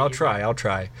 I'll Yeah, you try. I'll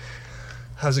try.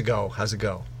 How's it go?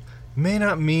 May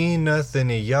not mean nothing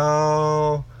to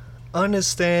y'all.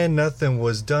 Understand nothing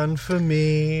was done for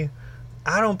me.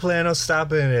 I don't plan on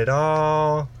stopping at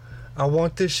all. I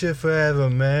want this shit forever,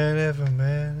 man. Ever,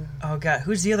 man. Oh, God.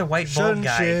 Who's the other white bald Shutting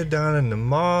guy? shit down in the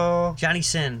mall. Johnny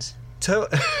Sins. Tell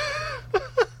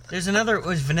There's another.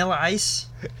 Was Vanilla Ice?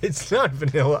 It's not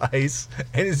Vanilla Ice,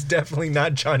 and it's definitely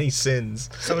not Johnny Sins.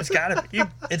 So it's gotta be.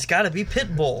 It's gotta be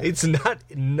Pitbull. It's not.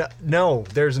 No,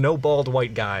 there's no bald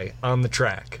white guy on the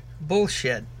track.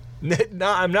 Bullshit. No,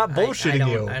 I'm not bullshitting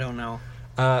you. I don't know.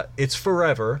 It's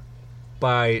Forever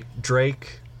by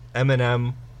Drake,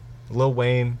 Eminem, Lil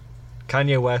Wayne,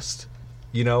 Kanye West.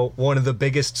 You know, one of the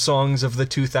biggest songs of the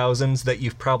 2000s that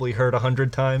you've probably heard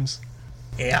 100 times.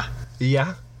 Yeah.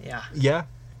 Yeah? Yeah. Yeah?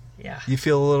 Yeah. You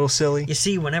feel a little silly? You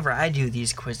see, whenever I do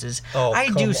these quizzes, Oh, I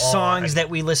do come songs on. that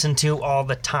we listen to all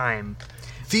the time.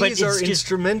 These are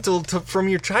instrumental from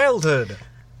your childhood.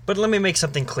 But let me make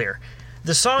something clear.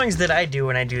 The songs that I do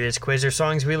when I do this quiz are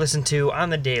songs we listen to on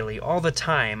the daily, all the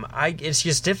time. It's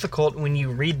just difficult when you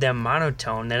read them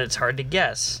monotone that it's hard to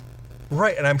guess.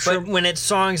 Right, and I'm sure... But when it's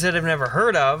songs that I've never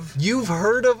heard of... You've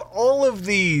heard of all of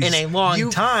these. In a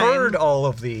long time. You've heard all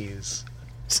of these.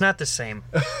 It's not the same.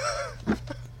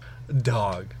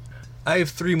 Dog. I have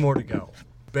 3 more to go.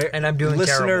 And I'm doing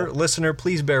terrible. Listener,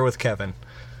 please bear with Kevin,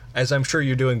 as I'm sure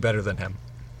you're doing better than him.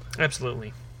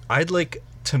 Absolutely. I'd like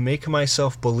to make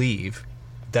myself believe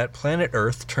that planet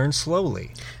Earth turns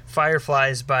slowly.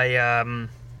 Fireflies by,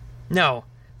 no.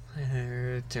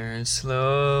 Earth turns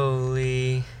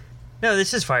slowly. No,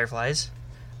 this is Fireflies.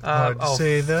 Hard to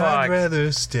say that I'd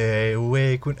rather stay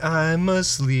awake when I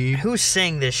must sleep. Who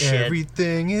sang this shit?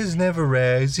 Everything is never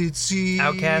as it seems.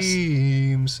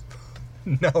 Outkast?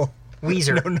 No.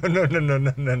 Weezer.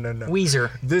 No.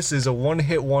 Weezer. This is a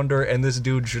one-hit wonder, and this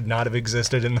dude should not have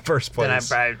existed in the first place.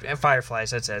 Then Fireflies,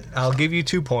 that's it. I'll give you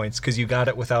 2 points, because you got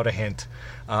it without a hint.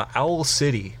 Owl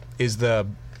City is the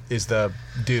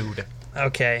dude.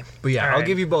 Okay. But yeah, All I'll right.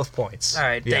 give you both points. All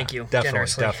right, thank you.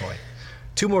 Definitely.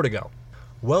 2 more to go.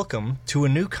 Welcome to a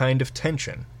new kind of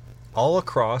tension, all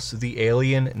across the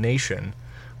alien nation,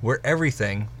 where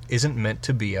everything isn't meant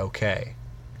to be okay.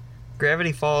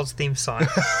 Gravity Falls theme song.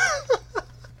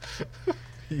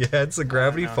 Yeah, it's a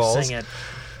Gravity Falls. Sing it.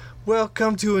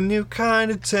 Welcome to a new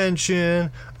kind of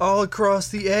tension, all across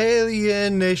the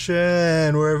alien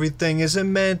nation, where everything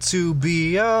isn't meant to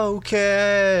be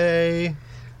okay.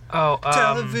 Oh,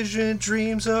 Television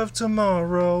dreams of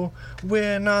tomorrow.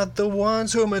 We're not the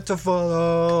ones who are meant to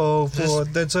follow. For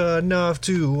that's enough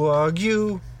to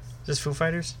argue. Is this Foo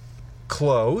Fighters?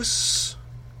 Close.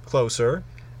 Closer.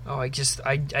 Oh, I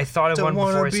thought of one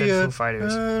before I said Foo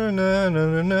Fighters.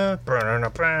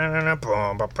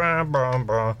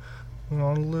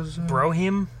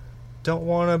 Brohim? Don't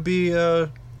wanna be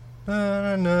a...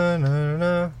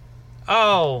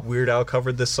 Oh! Weird Al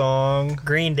covered the song.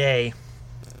 Green Day.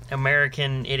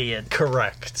 American Idiot.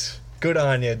 Correct. Good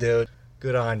on you, dude.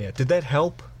 Good on you. Did that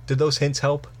help? Did those hints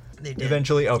help? They did.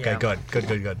 Eventually? Okay, Yeah.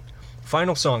 Good.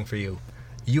 Final song for you.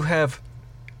 You have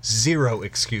 0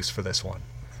 excuse for this one.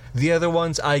 The other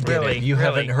ones, I get it. You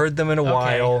haven't heard them in a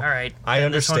while. All right. I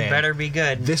understand. This one better be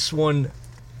good. This one,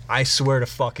 I swear to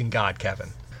fucking God,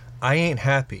 Kevin. I ain't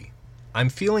happy. I'm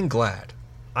feeling glad.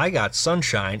 I got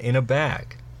sunshine in a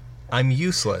bag. I'm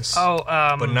useless.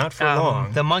 But not for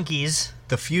long. The Monkees.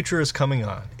 The future is coming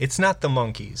on. It's not the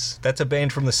Monkees. That's a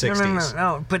band from the 60s.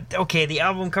 No. But, okay, the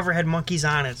album cover had monkeys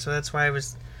on it, so that's why I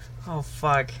was... Oh,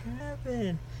 fuck.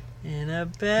 In a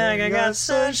bag, I got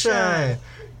sunshine.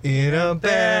 In a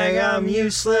bag, I'm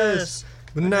useless.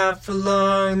 But not for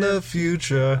long, the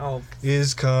future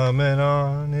is coming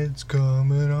on. It's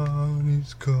coming on.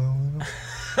 It's coming on.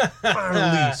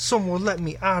 Finally, someone let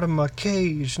me out of my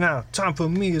cage. Now, time for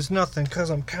me is nothing, cause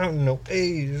I'm counting no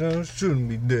age. I shouldn't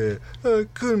be dead. I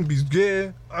couldn't be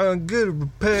scared. I'm good at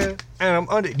repair. And I'm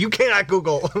under... You cannot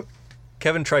Google.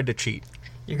 Kevin tried to cheat.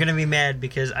 You're gonna be mad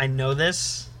because I know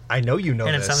this. I know you know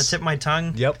and this. And it's on the tip of my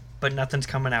tongue. Yep. But nothing's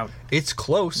coming out. It's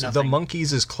close. Nothing. The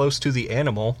Monkees is close to the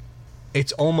animal.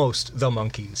 It's almost the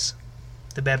Monkees.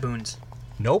 The baboons.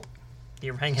 Nope. The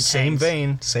orangutans. Same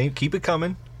vein. Same. Keep it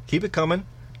coming. Keep it coming.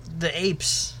 The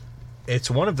apes.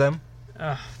 It's one of them.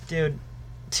 Oh, dude.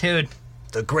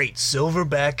 The great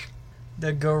silverback.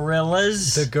 The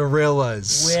gorillas. The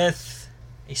gorillas. With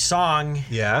a song.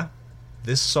 Yeah.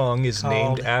 This song is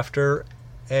named after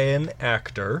an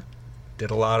actor.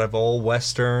 Did a lot of old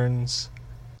westerns.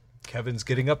 Kevin's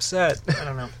getting upset. I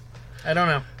don't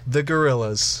know. The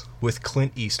Gorillas with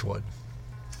Clint Eastwood.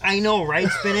 I know, right,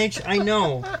 Spinach? I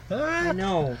know.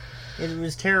 It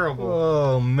was terrible.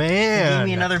 Oh, man. You gave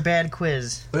me another bad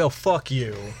quiz. Well, fuck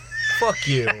you. Fuck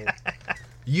you.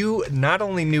 You not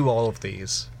only knew all of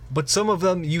these, but some of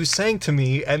them you sang to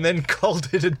me and then called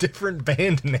it a different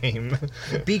band name.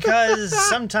 Because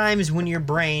sometimes when your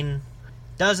brain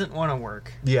doesn't want to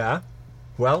work. Yeah.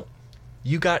 Well,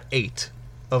 you got 8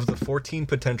 of the 14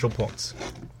 potential points.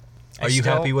 Are you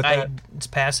happy with that? It's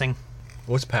passing.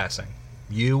 What's passing?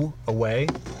 You away?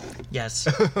 Yes.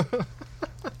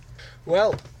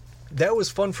 Well, that was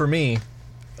fun for me.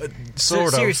 Sort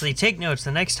of. Seriously, take notes.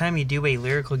 The next time you do a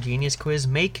Lyrical Genius quiz,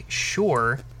 make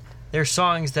sure they're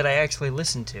songs that I actually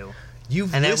listen to.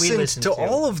 You've and listened to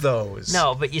all of those.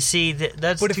 No, but you see,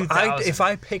 that's But 2000. if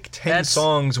I pick 10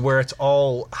 songs where it's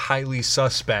all highly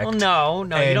suspect... Well, no,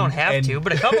 you don't have to,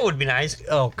 but a couple would be nice.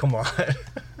 Oh, come on.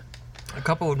 A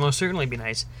couple would most certainly be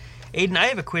nice. Aiden, I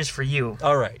have a quiz for you.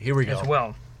 All right, here we go. As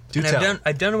well. Do tell.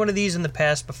 I've done one of these in the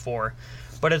past before,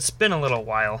 but it's been a little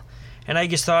while. And I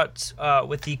just thought,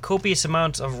 with the copious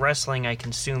amounts of wrestling I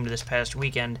consumed this past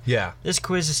weekend, this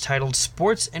quiz is titled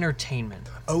Sports Entertainment.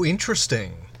 Oh,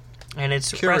 interesting. And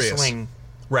it's Curious. wrestling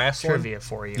trivia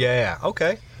for you. Yeah,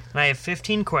 okay. And I have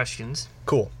 15 questions.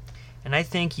 Cool. And I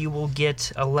think you will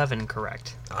get 11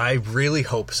 correct. I really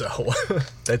hope so.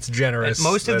 That's generous. And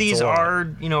most of these are,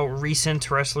 recent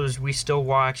wrestlers we still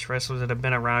watch, wrestlers that have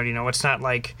been around. It's not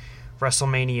like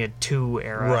WrestleMania 2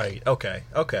 era. Right, okay.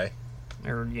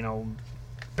 Or,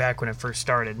 back when it first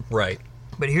started. Right.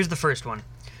 But here's the first one.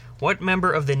 What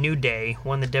member of the New Day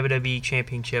won the WWE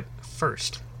Championship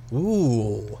first?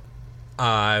 Ooh.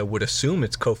 I would assume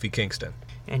it's Kofi Kingston.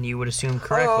 And you would assume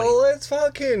correctly. Oh, let's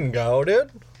fucking go,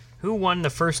 dude. Who won the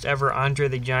first ever Andre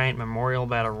the Giant Memorial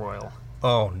Battle Royal?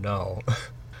 Oh, no.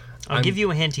 I'll give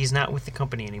you a hint. He's not with the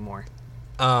company anymore.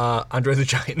 Andre the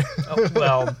Giant. Oh,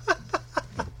 well...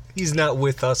 He's not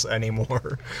with us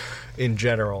anymore, in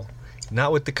general.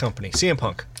 Not with the company. CM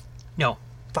Punk. No.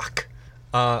 Fuck.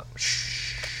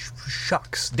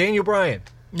 Shucks. Daniel Bryan.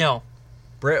 No.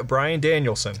 Bryan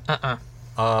Danielson.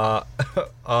 Not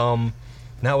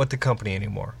with the company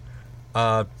anymore.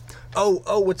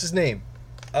 What's his name?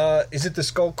 Is it the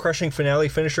skull crushing finale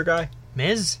finisher guy?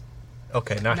 Miz?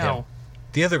 Okay, not him.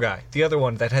 The other guy. The other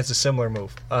one that has a similar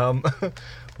move.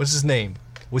 What's his name?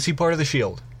 Was he part of the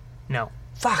Shield? No.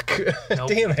 Fuck. Nope.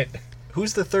 Damn it.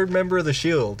 Who's the third member of the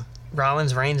Shield?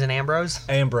 Rollins, Reigns, and Ambrose?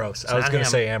 Ambrose. I was going to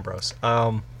say Ambrose.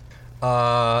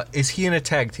 Is he in a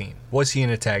tag team? Was he in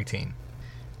a tag team?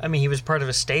 I mean, he was part of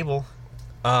a stable.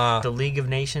 The League of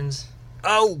Nations.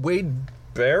 Oh, Wade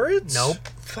Barrett? Nope.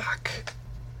 Fuck.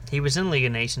 He was in League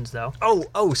of Nations, though.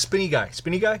 Oh, Spinny Guy. What's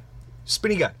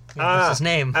his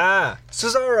name?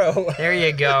 Cesaro. There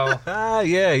you go.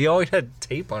 Yeah, he always had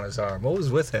tape on his arm. What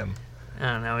was with him?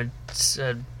 I don't know. It's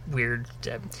weird.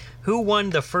 Who won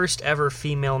the first ever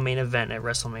female main event at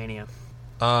WrestleMania?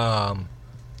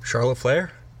 Charlotte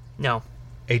Flair? No.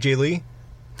 AJ Lee?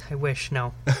 I wish,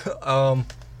 no.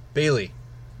 Bailey?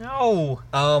 No.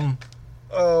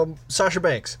 Sasha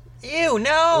Banks? Ew,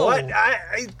 no. What?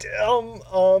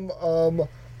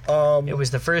 It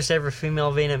was the first ever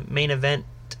female main event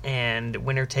and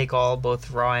winner take all,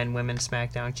 both Raw and Women's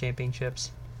SmackDown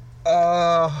championships.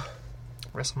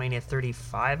 WrestleMania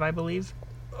 35, I believe.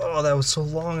 Oh, that was so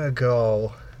long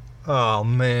ago. Oh,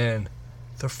 man.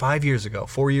 4 years ago.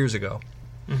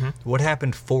 Mm-hmm. What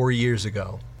happened 4 years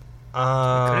ago? It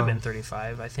could have been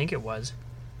 35. I think it was.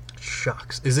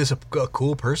 Shucks. Is this a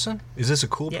cool person?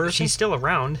 Yeah, she's still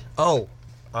around. Oh.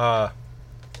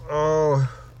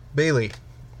 Bailey.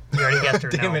 You already guessed her.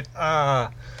 Damn it.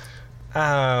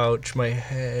 Ouch, my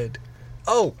head.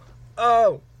 Oh.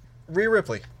 Rhea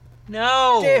Ripley.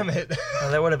 No. Damn it.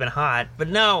 Well, that would have been hot, but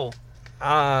no.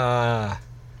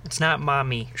 It's not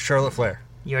Mommy. Charlotte Flair.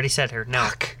 You already said her. No.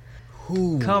 Fuck.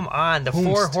 Who? Come on. The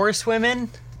four horsewomen?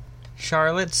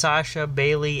 Charlotte, Sasha,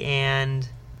 Bailey, and...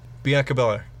 Bianca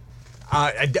Belair.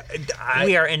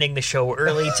 We are ending the show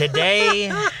early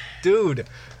today. Dude,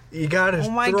 you gotta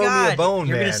throw me a bone,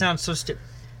 You're man. gonna sound so stupid.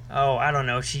 Oh, I don't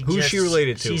know. Who's she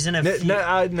related to? She's in a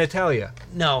Natalia.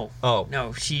 No. Oh.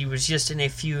 No, she was just in a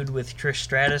feud with Trish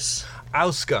Stratus.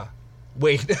 Asuka.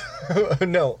 Wait.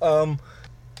 No.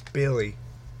 Bailey.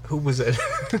 Who was it?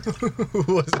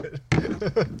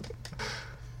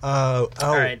 All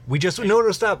right. We just...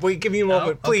 No, stop. Wait, give me a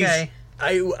moment, please. Okay.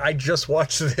 I just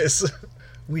watched this.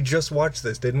 We just watched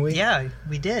this, didn't we? Yeah,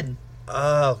 we did.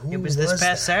 Who It was this past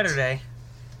that? Saturday.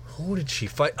 Who did she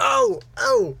fight? Oh!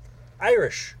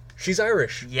 Irish. She's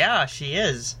Irish. Yeah, she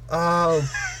is.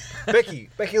 Becky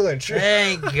Lynch.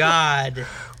 Thank God.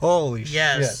 Holy shit.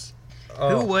 Yes.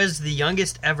 Who was the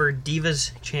youngest ever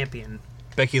Divas champion?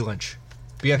 Becky Lynch.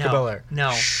 Bianca Belair.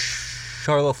 No.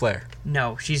 Charlotte Flair.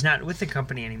 No, she's not with the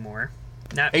company anymore.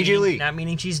 AJ Lee. Not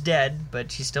meaning she's dead,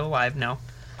 but she's still alive. No.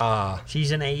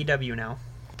 She's in AEW now.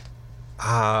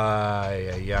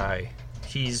 Aye.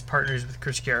 She's partners with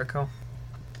Chris Jericho.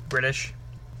 British.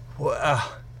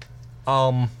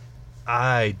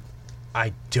 I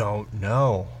don't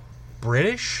know.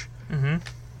 British?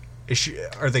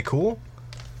 Mm-hmm. Are they cool?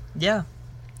 Yeah.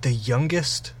 The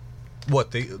youngest...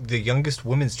 What, the youngest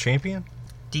women's champion?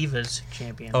 Divas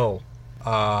champion. Oh.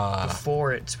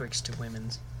 Before it switched to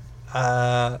women's.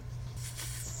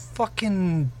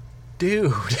 Fucking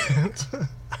dude.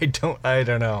 I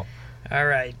don't know. All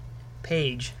right.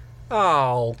 Paige.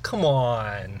 Oh, come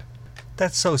on.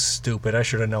 That's so stupid. I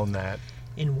should have known that.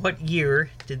 In what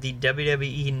year did the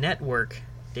WWE Network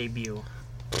debut?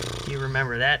 Do you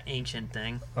remember that ancient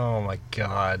thing? Oh my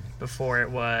god. Before it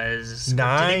was... Did it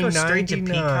 $9.99. go straight to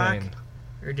Peacock?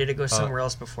 Or did it go somewhere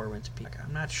else before it went to Peacock?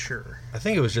 I'm not sure. I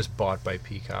think it was just bought by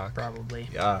Peacock. Probably.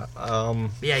 Yeah.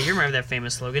 Yeah, you remember that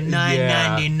famous slogan?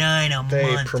 $9.99 a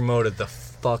They month. promoted the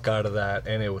fuck out of that,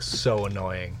 and it was so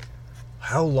annoying.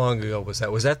 How long ago was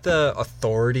that? Was that the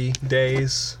Authority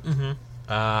days? Mm-hmm.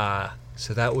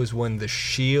 So that was when the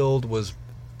Shield was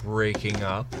breaking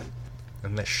up,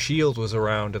 and the Shield was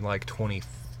around in like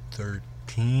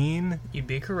 2013? You'd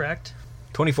be correct.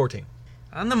 2014.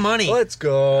 On the money. Let's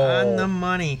go. On the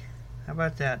money. How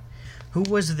about that? Who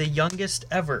was the youngest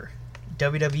ever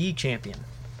WWE champion?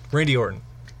 Randy Orton.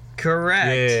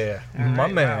 Correct. Yeah, All my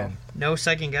right, man. wow. No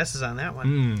second guesses on that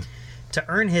one. To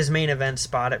earn his main event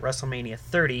spot at WrestleMania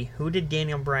 30, who did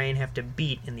Daniel Bryan have to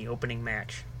beat in the opening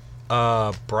match?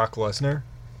 Brock Lesnar.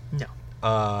 No.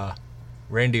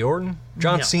 Randy Orton.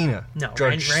 John No. Cena. No,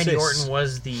 George Randy Sis. Orton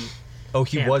was the... Oh,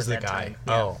 he champ was at the that guy. time,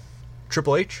 yeah. Oh,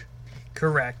 Triple H.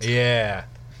 Correct. Yeah,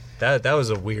 that was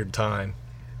a weird time.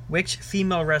 Which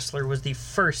female wrestler was the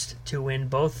first to win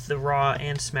both the Raw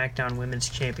and SmackDown Women's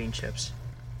Championships?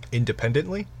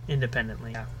 Independently.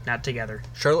 Independently. Yeah, not together.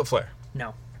 Charlotte Flair.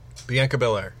 No. Bianca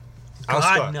Belair.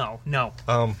 God, no.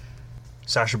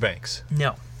 Sasha Banks.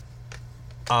 No.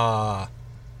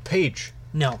 Paige.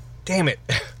 No. Damn it.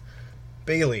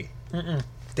 Bailey. Mm-mm.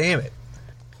 Damn it.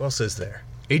 Who else is there?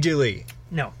 AJ Lee.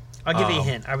 No. I'll give you a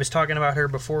hint. I was talking about her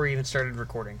before we even started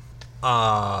recording.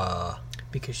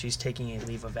 Because she's taking a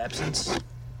leave of absence.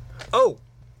 Oh.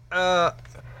 Because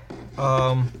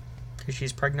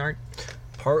she's pregnant.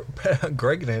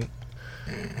 Pregnant.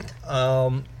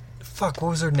 Fuck, what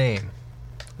was her name?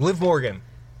 Liv Morgan.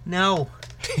 No.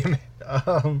 Damn it.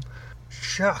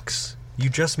 Shucks. You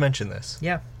just mentioned this.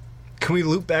 Yeah. Can we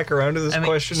loop back around to this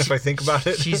question if I think about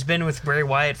it? She's been with Bray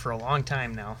Wyatt for a long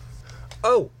time now.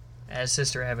 Oh. As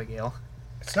Sister Abigail.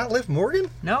 It's not Liv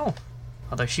Morgan? No.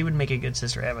 Although she would make a good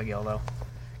Sister Abigail, though.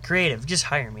 Creative. Just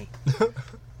hire me.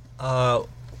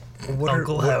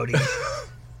 Uncle Howdy.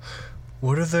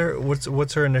 What's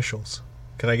her initials?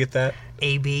 Can I get that?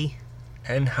 AB.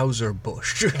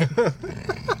 Anheuser-Busch.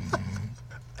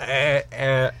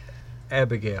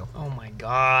 Abigail. Oh my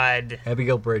God.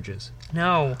 Abigail Bridges.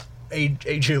 No.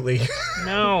 AJ Lee.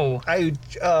 No.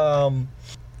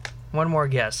 One more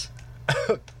guess.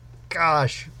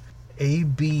 Gosh.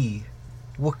 AB.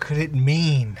 What could it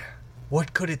mean?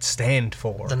 What could it stand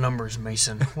for? The numbers,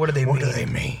 Mason. What do they mean? What do they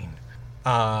mean?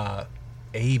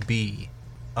 AB.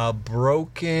 A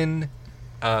broken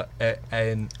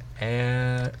an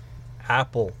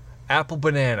apple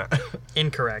banana.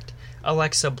 Incorrect.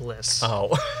 Alexa Bliss.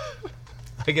 Oh.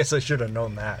 I guess I should have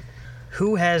known that.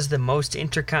 Who has the most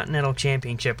Intercontinental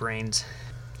Championship reigns?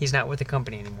 He's not with the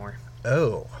company anymore.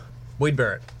 Oh. Wade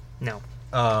Barrett. No.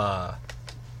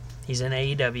 He's in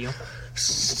AEW.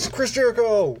 Chris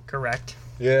Jericho. Correct.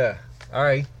 Yeah. All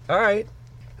right.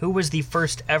 Who was the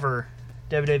first ever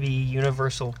WWE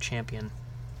Universal Champion?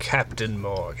 Captain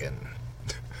Morgan.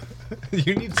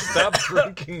 You need to stop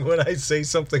drinking when I say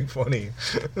something funny.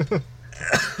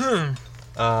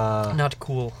 Not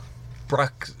cool.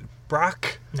 Brock?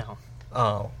 No.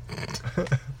 Oh.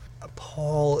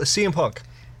 CM Punk.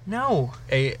 No.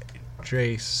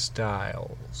 AJ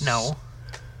Styles. No.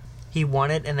 He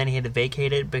won it and then he had to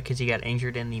vacate it because he got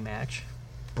injured in the match.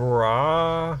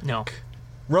 Brock. No.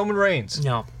 Roman Reigns.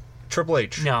 No. Triple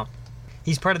H. No.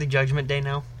 He's part of the Judgment Day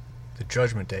now. The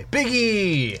Judgment Day. Big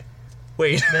E.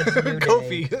 Wait. That's New Day.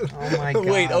 Kofi. Oh my God.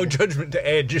 Wait. Oh, Judgment Day.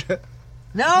 Edge.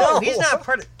 No, he's not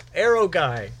part of... Arrow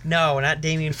guy. No, not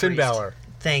Damian Finn Priest. Balor.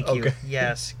 Thank you. Okay.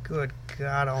 Yes. Good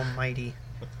God Almighty.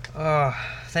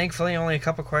 Thankfully, only a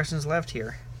couple questions left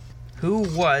here. Who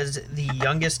was the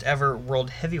youngest ever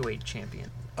World Heavyweight Champion?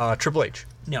 Triple H.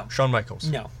 No. Shawn Michaels.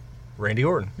 No. Randy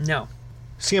Orton. No.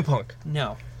 CM Punk.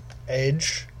 No.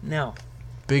 Edge. No.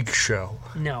 Big Show.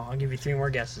 No. I'll give you 3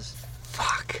 more guesses.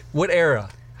 Fuck. What era?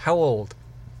 How old?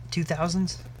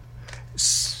 2000s?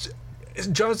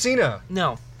 John Cena.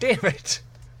 No. Damn it.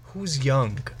 Who's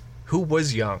young? Who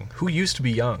was young? Who used to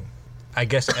be young? I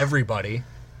guess everybody.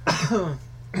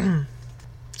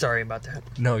 Sorry about that.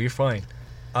 No, you're fine.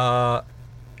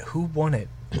 Who won it?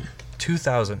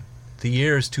 2000. The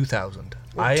year is 2000.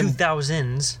 Well,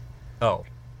 2000s. Oh.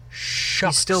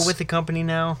 Shucks. He's still with the company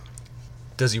now.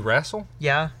 Does he wrestle?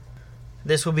 Yeah.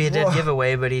 This will be a dead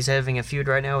giveaway, but he's having a feud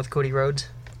right now with Cody Rhodes.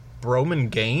 Roman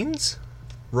Gaines?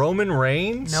 Roman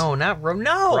Reigns? No, not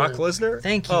No! Brock Lesnar?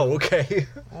 Thank you. Oh, okay.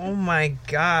 Oh my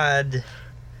god.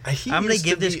 I'm going to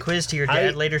give this quiz to your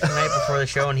dad later tonight before the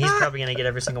show, and he's probably going to get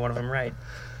every single one of them right.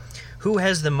 Who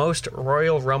has the most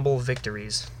Royal Rumble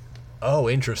victories? Oh,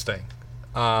 interesting.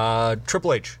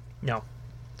 Triple H. No.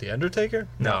 The Undertaker?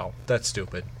 No, that's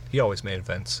stupid. He always made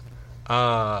events.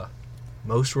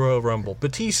 Most Royal Rumble.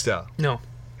 Batista. No.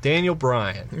 Daniel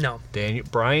Bryan. No.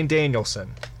 Bryan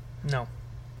Danielson. No.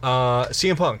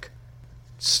 CM Punk.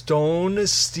 Stone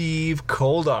Steve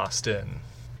Cold Austin.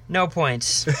 No points.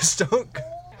 Stone...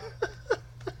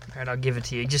 Alright, I'll give it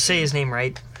to you. Just say his name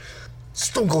right.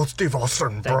 Stone Cold Steve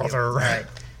Austin, Thank you. brother. Alright.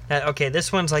 Okay,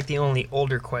 this one's like the only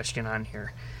older question on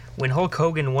here. When Hulk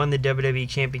Hogan won the WWE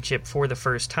Championship for the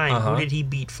first time, who did he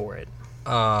beat for it?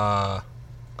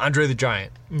 Andre the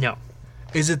Giant. No.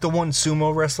 Is it the one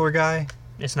sumo wrestler guy?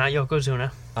 It's not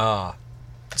Yokozuna.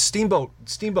 Steamboat.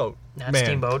 Not Man.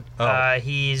 Steamboat. Oh.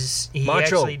 He Macho.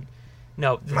 actually...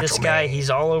 No, this Macho guy, Man. he's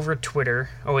all over Twitter.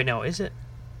 Oh, wait, no, is it?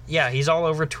 Yeah, he's all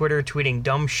over Twitter tweeting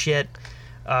dumb shit.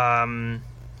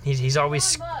 He's always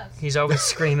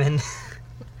screaming.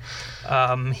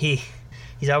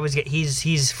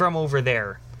 He's from over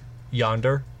there.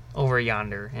 Yonder. Over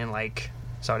yonder in like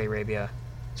Saudi Arabia.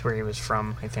 That's where he was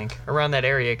from, I think. Around that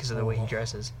area because of the way he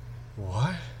dresses.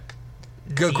 What?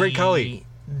 Great Khali.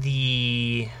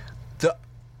 The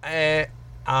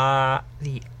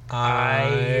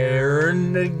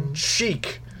Iron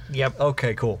Sheik. Yep.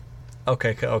 Okay, cool.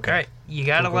 Okay. All right, you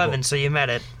got 11, cool. so you met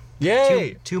it.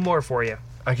 Yay! Two more for you.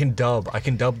 I can dub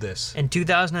this. In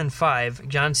 2005,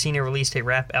 John Cena released a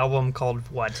rap album called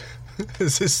what?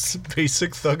 Is this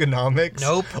Basic Thugonomics?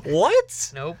 Nope.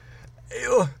 What? Nope.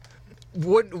 Ew.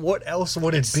 What else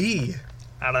would it be?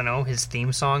 I don't know, his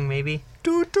theme song maybe?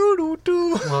 Do do do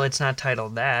do. Well, it's not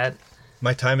titled that.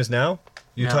 My time is now?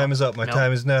 Your No. time is up. My Nope.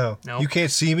 time is now. Nope. You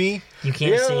can't see me? You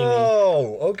can't see me.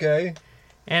 Oh, okay.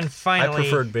 And I finally,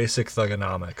 preferred Basic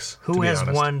Thugonomics. who to be has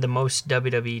honest. won the most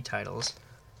WWE titles?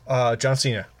 John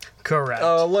Cena. Correct.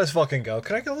 Let's fucking go.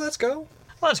 Can I go? Let's go.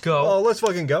 Let's go. Oh, let's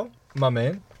fucking go, my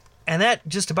man. And that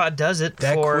just about does it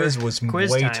That for quiz was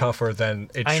way time. tougher than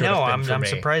it I should know. have been for I'm me.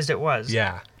 surprised it was.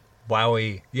 Yeah.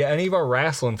 Wowie. Yeah, any of our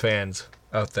wrestling fans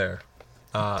out there,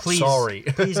 Please, sorry.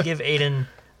 please give Aidan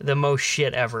the most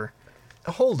shit ever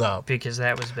Hold up. because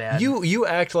that was bad. You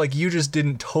act like you just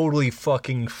didn't totally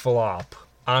fucking flop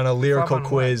on a lyrical on what?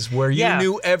 quiz where you Yeah.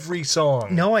 knew every song.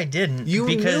 No, I didn't. You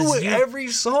because knew every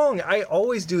song. I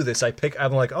always do this.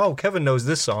 I'm like, oh, Kevin knows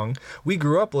this song. We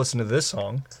grew up listening to this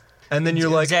song. And then you're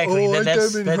like, exactly. oh,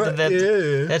 That's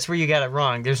that's where you got it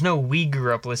wrong. There's no we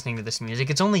grew up listening to this music.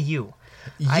 It's only you.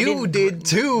 I You didn't did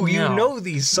too. You No. know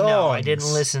these songs. No, I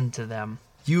didn't listen to them.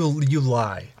 You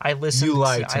lie. I listened. You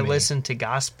lied to I me. listened to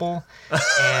gospel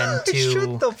and to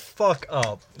Shut the fuck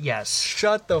up. yes.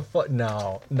 Shut the fuck.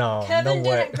 No, Kevin no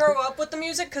way. didn't grow up with the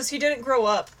music because he didn't grow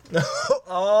up.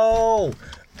 Oh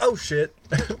shit.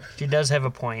 She does have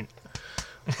a point.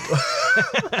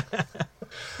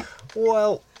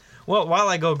 Well, while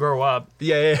I go grow up,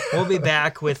 yeah. we'll be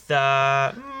back with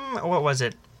what was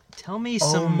it? Tell me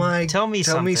some. Tell me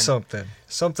something.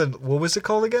 Something. What was it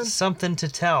called again? Something to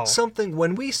tell. Something.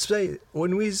 When we said,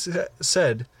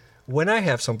 when I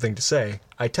have something to say,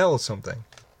 I tell something.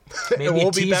 Maybe And we'll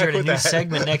a be teaser back to a with new that.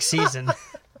 segment next season.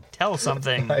 Tell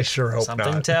something. I sure hope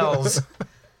something not. tells.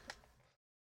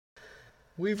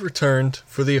 We've returned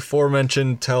for the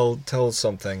aforementioned tell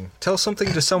something. Tell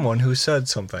something to someone who said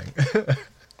something.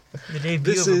 The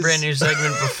debut This of a is- brand new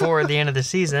segment before the end of the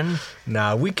season.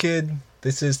 Nah, we kid.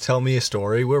 This is Tell Me a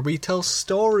Story, where we tell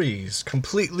stories,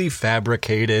 completely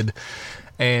fabricated,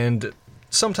 and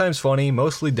sometimes funny,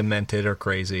 mostly demented or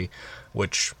crazy,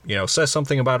 which, says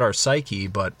something about our psyche,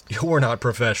 but we're not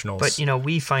professionals. But,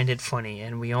 we find it funny,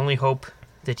 and we only hope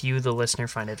that you, the listener,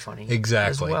 find it funny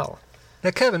Exactly. as well. Now,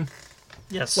 Kevin,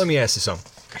 Yes. let me ask you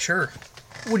something. Sure.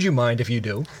 Would you mind if you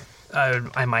do?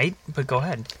 I might, but go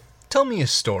ahead. Tell me a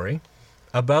story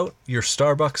about your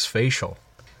Starbucks facial.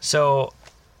 So,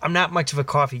 I'm not much of a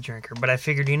coffee drinker, but I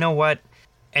figured, you know what?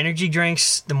 Energy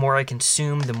drinks, the more I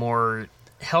consume, the more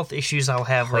health issues I'll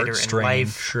have later in Strain,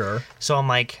 life. sure. So I'm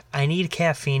like, I need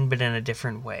caffeine, but in a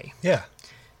different way. Yeah.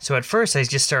 So at first, I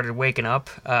just started waking up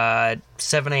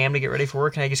 7 a.m. to get ready for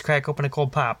work, and I just crack open a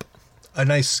cold pop. A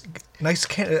nice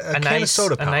can of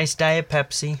soda pop. A nice Diet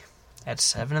Pepsi at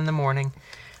 7 in the morning.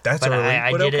 That's But early,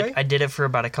 I but did okay. it. I did it for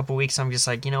about a couple weeks. I'm just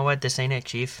like, you know what? This ain't it,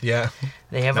 Chief. Yeah.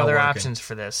 They have Not other working. options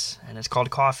for this, and it's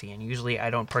called coffee. And usually, I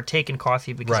don't partake in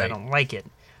coffee because I Right. don't like it.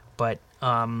 but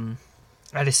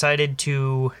I decided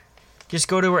to just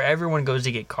go to where everyone goes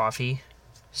to get coffee,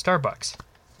 Starbucks.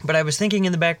 But I was thinking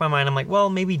in the back of my mind, I'm like, well,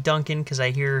 maybe Dunkin', because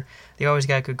I hear they always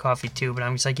got good coffee too. But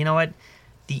I'm just like, you know what?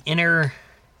 The inner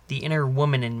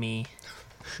woman in me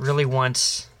really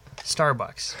wants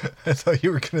Starbucks. I thought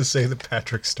you were going to say the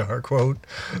Patrick Star quote.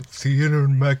 The inner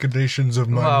machinations of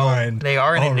my mind they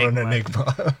are an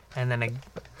enigma. And then a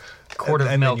quart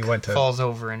of milk falls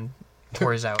over and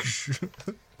pours out.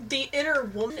 The inner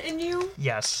woman in you?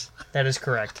 Yes, that is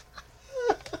correct.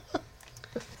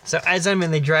 So as I'm in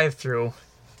the drive-thru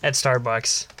at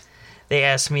Starbucks, they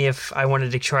asked me if I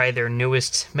wanted to try their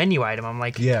newest menu item. I'm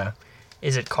like, yeah.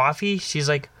 Is it coffee? She's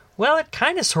like, well, it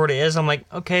kind of sort of is. I'm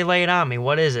like, okay, lay it on me.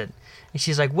 What is it? And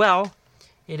she's like, well,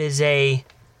 it is a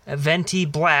venti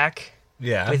black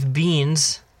with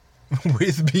beans.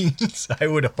 With beans? I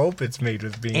would hope it's made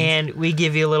with beans. And we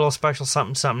give you a little special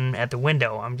something at the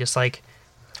window. I'm just like,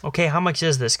 okay, how much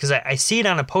is this? Because I see it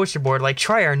on a poster board, like,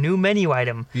 try our new menu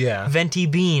item. Yeah. Venti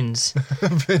beans.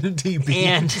 Venti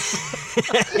beans.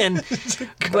 And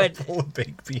but full of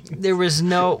baked beans. There was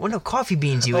no coffee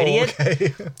beans, you idiot.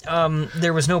 Okay.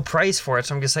 There was no price for it,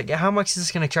 so I'm just like, how much is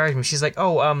this going to charge me? She's like,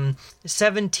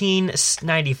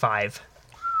 $17.95.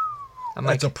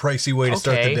 That's a pricey way to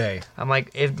start the day. I'm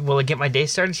like, will it get my day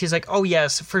started? She's like, oh,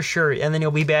 yes, for sure. And then you'll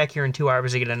be back here in 2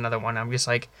 hours to get another one. I'm just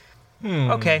like,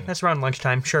 okay, that's around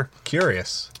lunchtime, sure.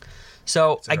 Curious.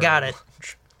 So I got it.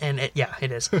 And it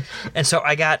is. And so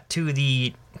I got to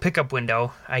the pickup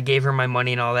window. I gave her my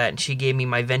money and all that, and she gave me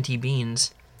my venti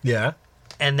beans. Yeah.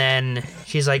 And then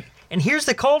she's like, and here's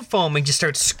the cold foam, and just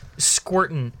starts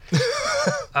squirting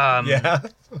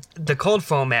the cold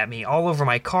foam at me all over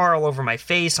my car, all over my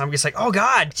face. I'm just like, oh,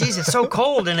 God, jeez, it's so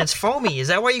cold and it's foamy. Is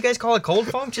that why you guys call it cold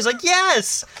foam? She's like,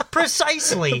 yes,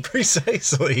 precisely.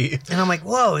 Precisely. And I'm like,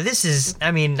 whoa,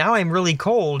 now I'm really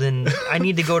cold and I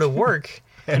need to go to work,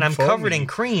 and I'm covered in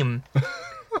cream.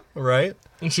 Right?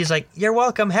 And she's like, you're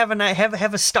welcome. Have a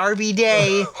starby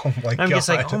day. Oh, my God. I'm just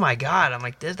like, oh, my God. I'm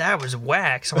like, that was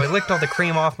whack. So I licked all the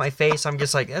cream off my face. I'm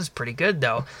just like, that's pretty good,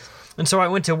 though. And so I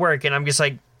went to work, and I'm just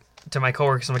like, to my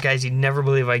coworkers, I'm like, guys, you'd never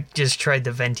believe I just tried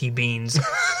the venti beans.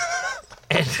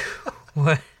 And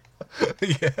what?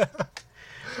 Yeah.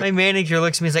 My manager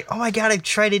looks at me and is like, oh, my God, I've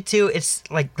tried it, too. It's,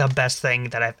 like, the best thing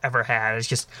that I've ever had. It's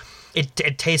just,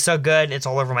 it tastes so good. It's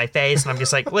all over my face. And I'm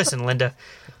just like, listen, Linda,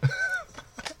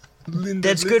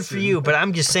 that's good for you, but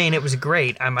I'm just saying it was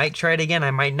great. I might try it again.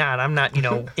 I might not. I'm not,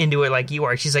 into it like you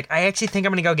are. She's like, I actually think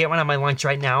I'm going to go get one on my lunch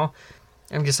right now.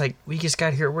 I'm just like, we just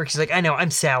got here at work. She's like, I know,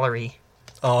 I'm salary.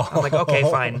 Oh. I'm like, okay,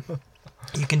 fine.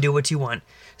 You can do what you want.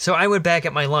 So I went back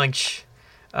at my lunch,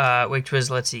 which was,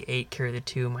 8, carry the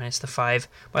 2, minus the 5.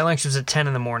 My lunch was at 10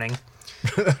 in the morning.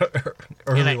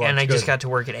 and I just got to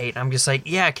work at 8. I'm just like,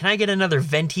 yeah, can I get another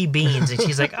venti beans? And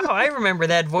she's like, oh, I remember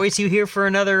that voice. You here for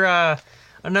another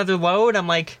load? I'm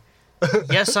like,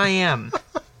 yes, I am.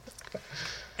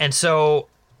 And so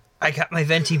I got my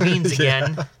venti beans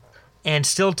again. And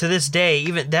still to this day,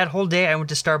 even that whole day, I went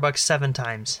to Starbucks 7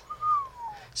 times.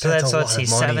 So let's see,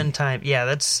 7 times. Yeah,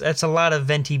 that's a lot of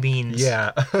venti beans.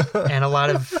 Yeah. And a lot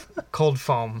of cold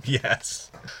foam. Yes.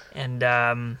 And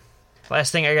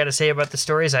last thing I got to say about the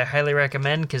story is I highly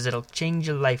recommend, because it'll change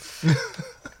your life.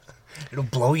 It'll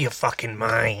blow your fucking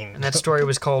mind. And that story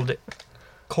was called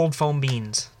Cold Foam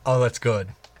Beans. Oh, that's good.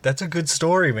 That's a good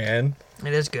story, man.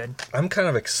 It is good. I'm kind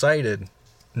of excited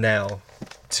now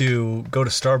to go to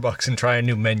Starbucks and try a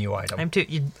new menu item. I'm too.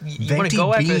 You want to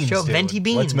go after the show? Dude. Venti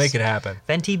beans. Let's make it happen.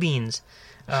 Venti beans.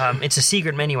 It's a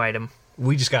secret menu item.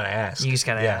 We just gotta ask. You just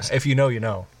gotta ask. If you know, you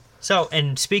know. So,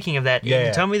 and speaking of that,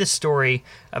 tell me the story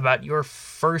about your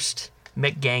first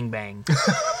McGangbang.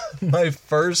 My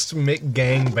first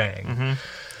McGangbang. Mm-hmm.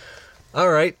 All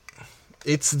right.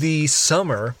 It's the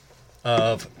summer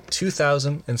of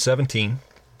 2017.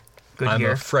 I'm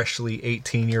a freshly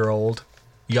 18-year-old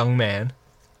young man,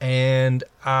 and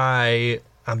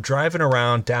I'm driving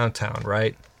around downtown,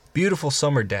 right? Beautiful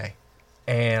summer day.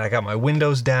 And I got my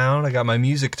windows down, I got my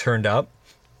music turned up,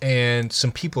 and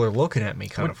some people are looking at me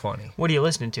kind of funny. What are you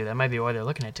listening to? That might be why they're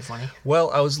looking at you funny. Well,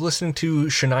 I was listening to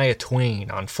Shania Twain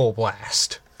on full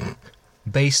blast.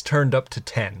 Bass turned up to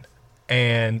 10.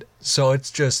 And so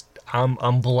it's just,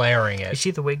 I'm blaring it. Is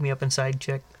she the Wake Me Up Inside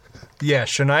chick? Yeah,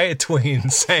 Shania Twain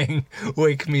sang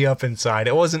Wake Me Up Inside.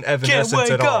 It wasn't Evanescence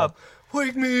at all.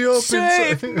 Wake me up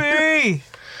inside. Save me!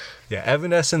 Yeah,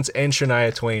 Evanescence and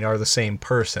Shania Twain are the same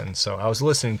person, so I was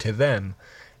listening to them,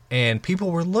 and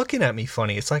people were looking at me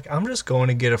funny. It's like, I'm just going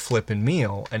to get a flippin'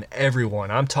 meal, and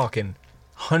everyone, I'm talking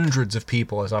hundreds of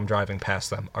people as I'm driving past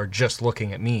them, are just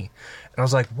looking at me. And I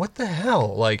was like, what the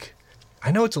hell? Like,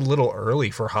 I know it's a little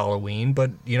early for Halloween,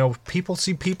 but, people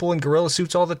see people in gorilla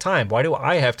suits all the time. Why do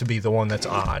I have to be the one that's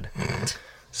odd?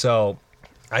 So,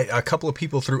 a couple of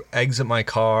people threw eggs at my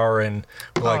car and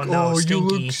were like, no, you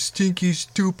stinky. look stinky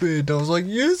stupid. I was like,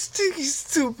 you're stinky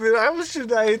stupid. How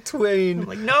should I twain? I'm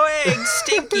like, no eggs,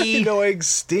 stinky. No eggs,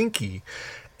 stinky.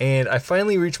 And I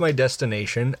finally reached my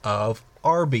destination of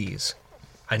Arby's.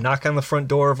 I knock on the front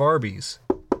door of Arby's.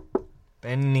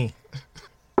 Benny.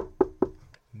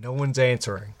 No one's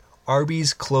answering.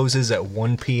 Arby's closes at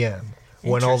 1 p.m.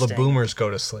 when all the Interesting. boomers go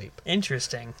to sleep.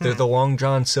 Interesting. They're the Long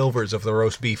John Silvers of the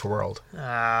roast beef world.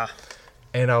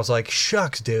 And I was like,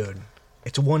 shucks, dude.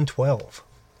 It's 1:12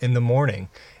 in the morning.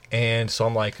 And so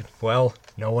I'm like, well,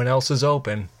 no one else is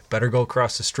open. Better go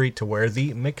across the street to where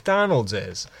the McDonald's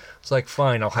is. It's like,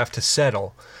 fine, I'll have to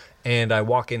settle. And I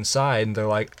walk inside, and they're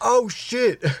like, oh,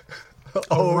 shit.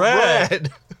 A rat.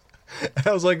 And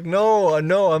I was like, no,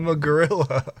 I'm a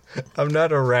gorilla. I'm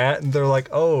not a rat. And they're like,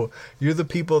 oh, you're the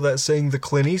people that sang the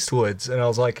Clint Eastwoods. And I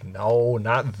was like, no,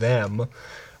 not them.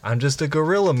 I'm just a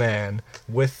gorilla man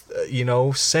with,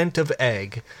 scent of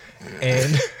egg.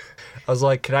 And I was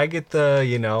like, can I get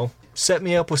the, set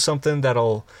me up with something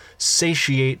that'll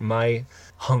satiate my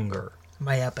hunger.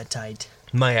 My appetite.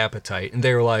 And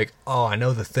they were like, oh, I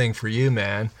know the thing for you,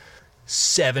 man.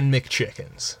 7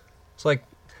 McChickens. It's like,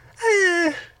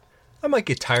 I might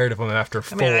get tired of them after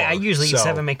 4. I usually eat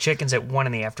 7 McChickens at 1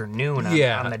 in the afternoon on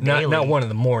the daily. Not 1 in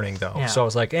the morning, though. Yeah. So I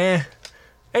was like,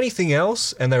 anything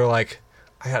else? And they were like,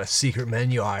 I got a secret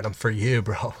menu item for you,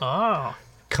 bro. Oh.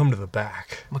 Come to the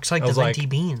back. Looks like I the was venti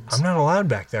beans. I'm not allowed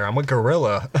back there. I'm a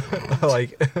gorilla.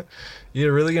 Like,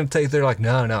 you're really going to take... They're like,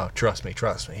 no, trust me.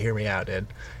 Hear me out, dude.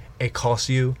 It costs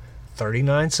you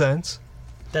 39 cents.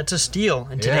 That's a steal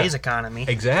in today's economy.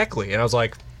 Exactly. And I was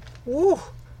like, woo,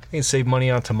 I can save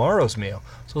money on tomorrow's meal.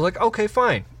 So I was like, okay,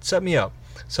 fine. Set me up.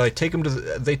 So they take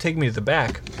me to the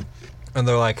back, and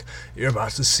they're like, you're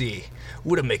about to see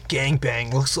what a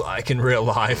McGangbang looks like in real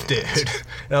life, dude.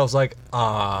 And I was like,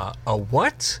 a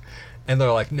what? And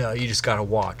they're like, no, you just gotta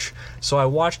watch. So I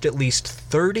watched at least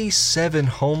 37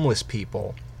 homeless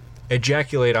people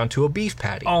ejaculate onto a beef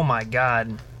patty. Oh my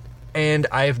god. And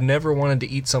I've never wanted to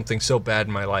eat something so bad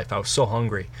in my life. I was so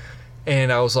hungry.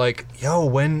 And I was like, yo,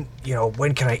 when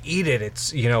can I eat it?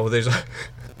 It's, there's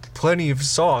plenty of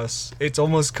sauce. It's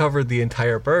almost covered the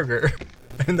entire burger.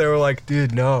 And they were like,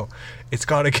 dude, no. You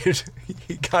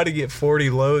gotta get 40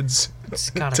 loads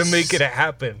to make it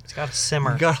happen. It's gotta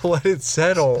simmer. You gotta let it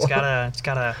settle. It's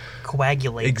gotta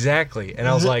coagulate. Exactly. And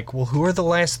I was like, well, who are the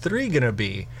last 3 gonna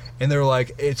be? And they were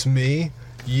like, it's me,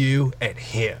 you, and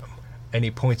him. And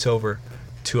he points over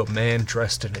to a man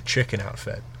dressed in a chicken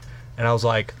outfit. And I was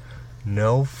like,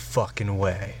 no fucking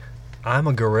way. I'm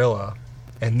a gorilla,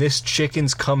 and this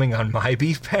chicken's coming on my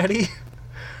beef patty?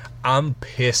 I'm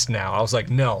pissed now. I was like,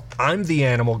 no, I'm the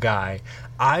animal guy.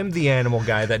 I'm the animal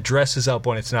guy that dresses up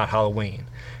when it's not Halloween.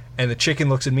 And the chicken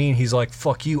looks at me, and he's like,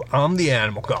 fuck you, I'm the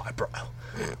animal guy, bro.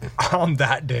 I'm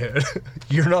that dude.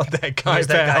 You're not that guy, He's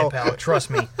that guy, pal. Trust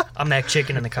me. I'm that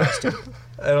chicken in the costume.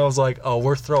 And I was like, oh,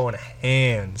 we're throwing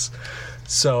hands.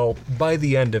 So by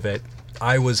the end of it,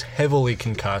 I was heavily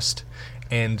concussed,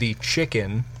 and the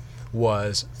chicken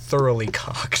was thoroughly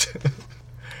cocked.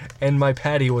 And my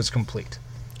patty was complete.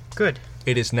 Good.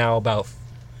 It is now about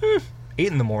 8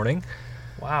 in the morning.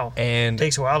 Wow. And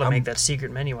takes a while to make that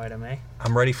secret menu item, eh?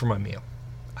 I'm ready for my meal.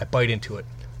 I bite into it.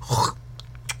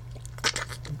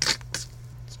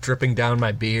 It's dripping down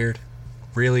my beard.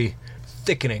 Really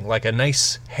thickening like a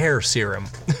nice hair serum.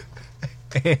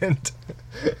 and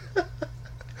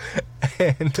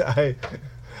I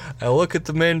look at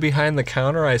the man behind the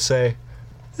counter. I say,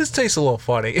 this tastes a little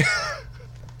funny.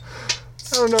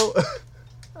 I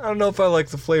don't know if I like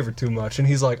the flavor too much. And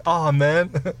he's like, oh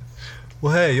man,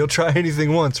 well, hey, you'll try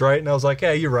anything once, right? And I was like,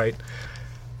 yeah, you're right.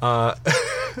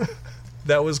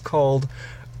 That was called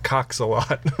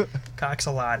Cox-A-Lot.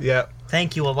 Cox-A-Lot. Yeah.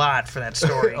 Thank you a lot for that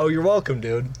story. Oh, you're welcome,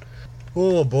 dude.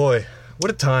 Oh boy,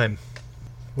 what a time!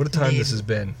 What a time Indeed. this has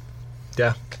been.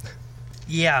 Yeah.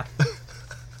 Yeah.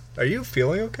 Are you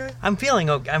feeling okay? I'm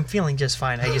feeling just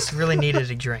fine. I just really needed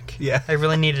a drink. Yeah. I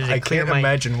really needed to I clear can't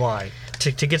imagine why.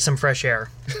 to get some fresh air.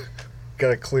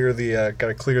 Gotta clear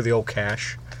the old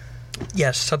cache.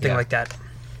 Yes, something Yeah. like that.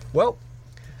 Well,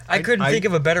 I couldn't think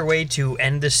of a better way to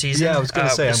end this season. Yeah, I was gonna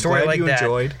say, a I'm story glad like you that.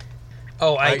 enjoyed.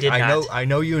 Oh, I did not. I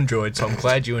know you enjoyed, so I'm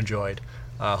glad you enjoyed.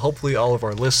 Hopefully, all of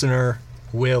our listener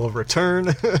will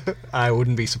return. I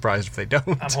wouldn't be surprised if they don't.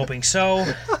 I'm hoping so.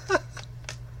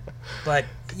 But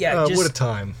yeah, just what a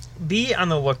time! be on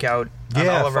the lookout on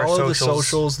Yeah, all of our follow socials. the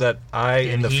socials that I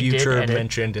in the he did future edit.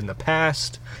 mentioned in the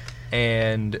past.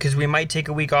 And because we might take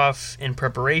a week off in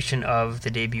preparation of the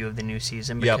debut of the new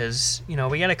season because, we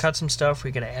got to cut some stuff.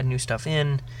 We got to add new stuff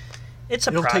in.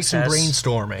 It'll take some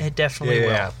brainstorming. It definitely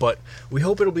will. Yeah, but we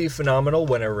hope it'll be phenomenal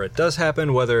whenever it does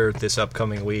happen, whether this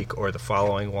upcoming week or the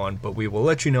following one. But we will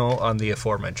let you know on the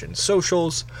aforementioned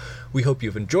socials. We hope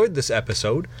you've enjoyed this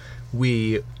episode.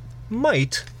 We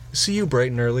might see you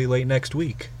bright and early late next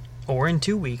week. Or in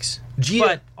 2 weeks.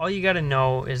 But all you got to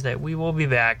know is that we will be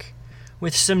back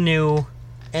with some new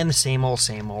and the same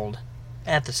old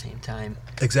at the same time.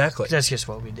 Exactly. That's just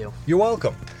what we do. You're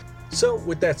welcome. So,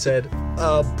 with that said,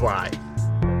 bye.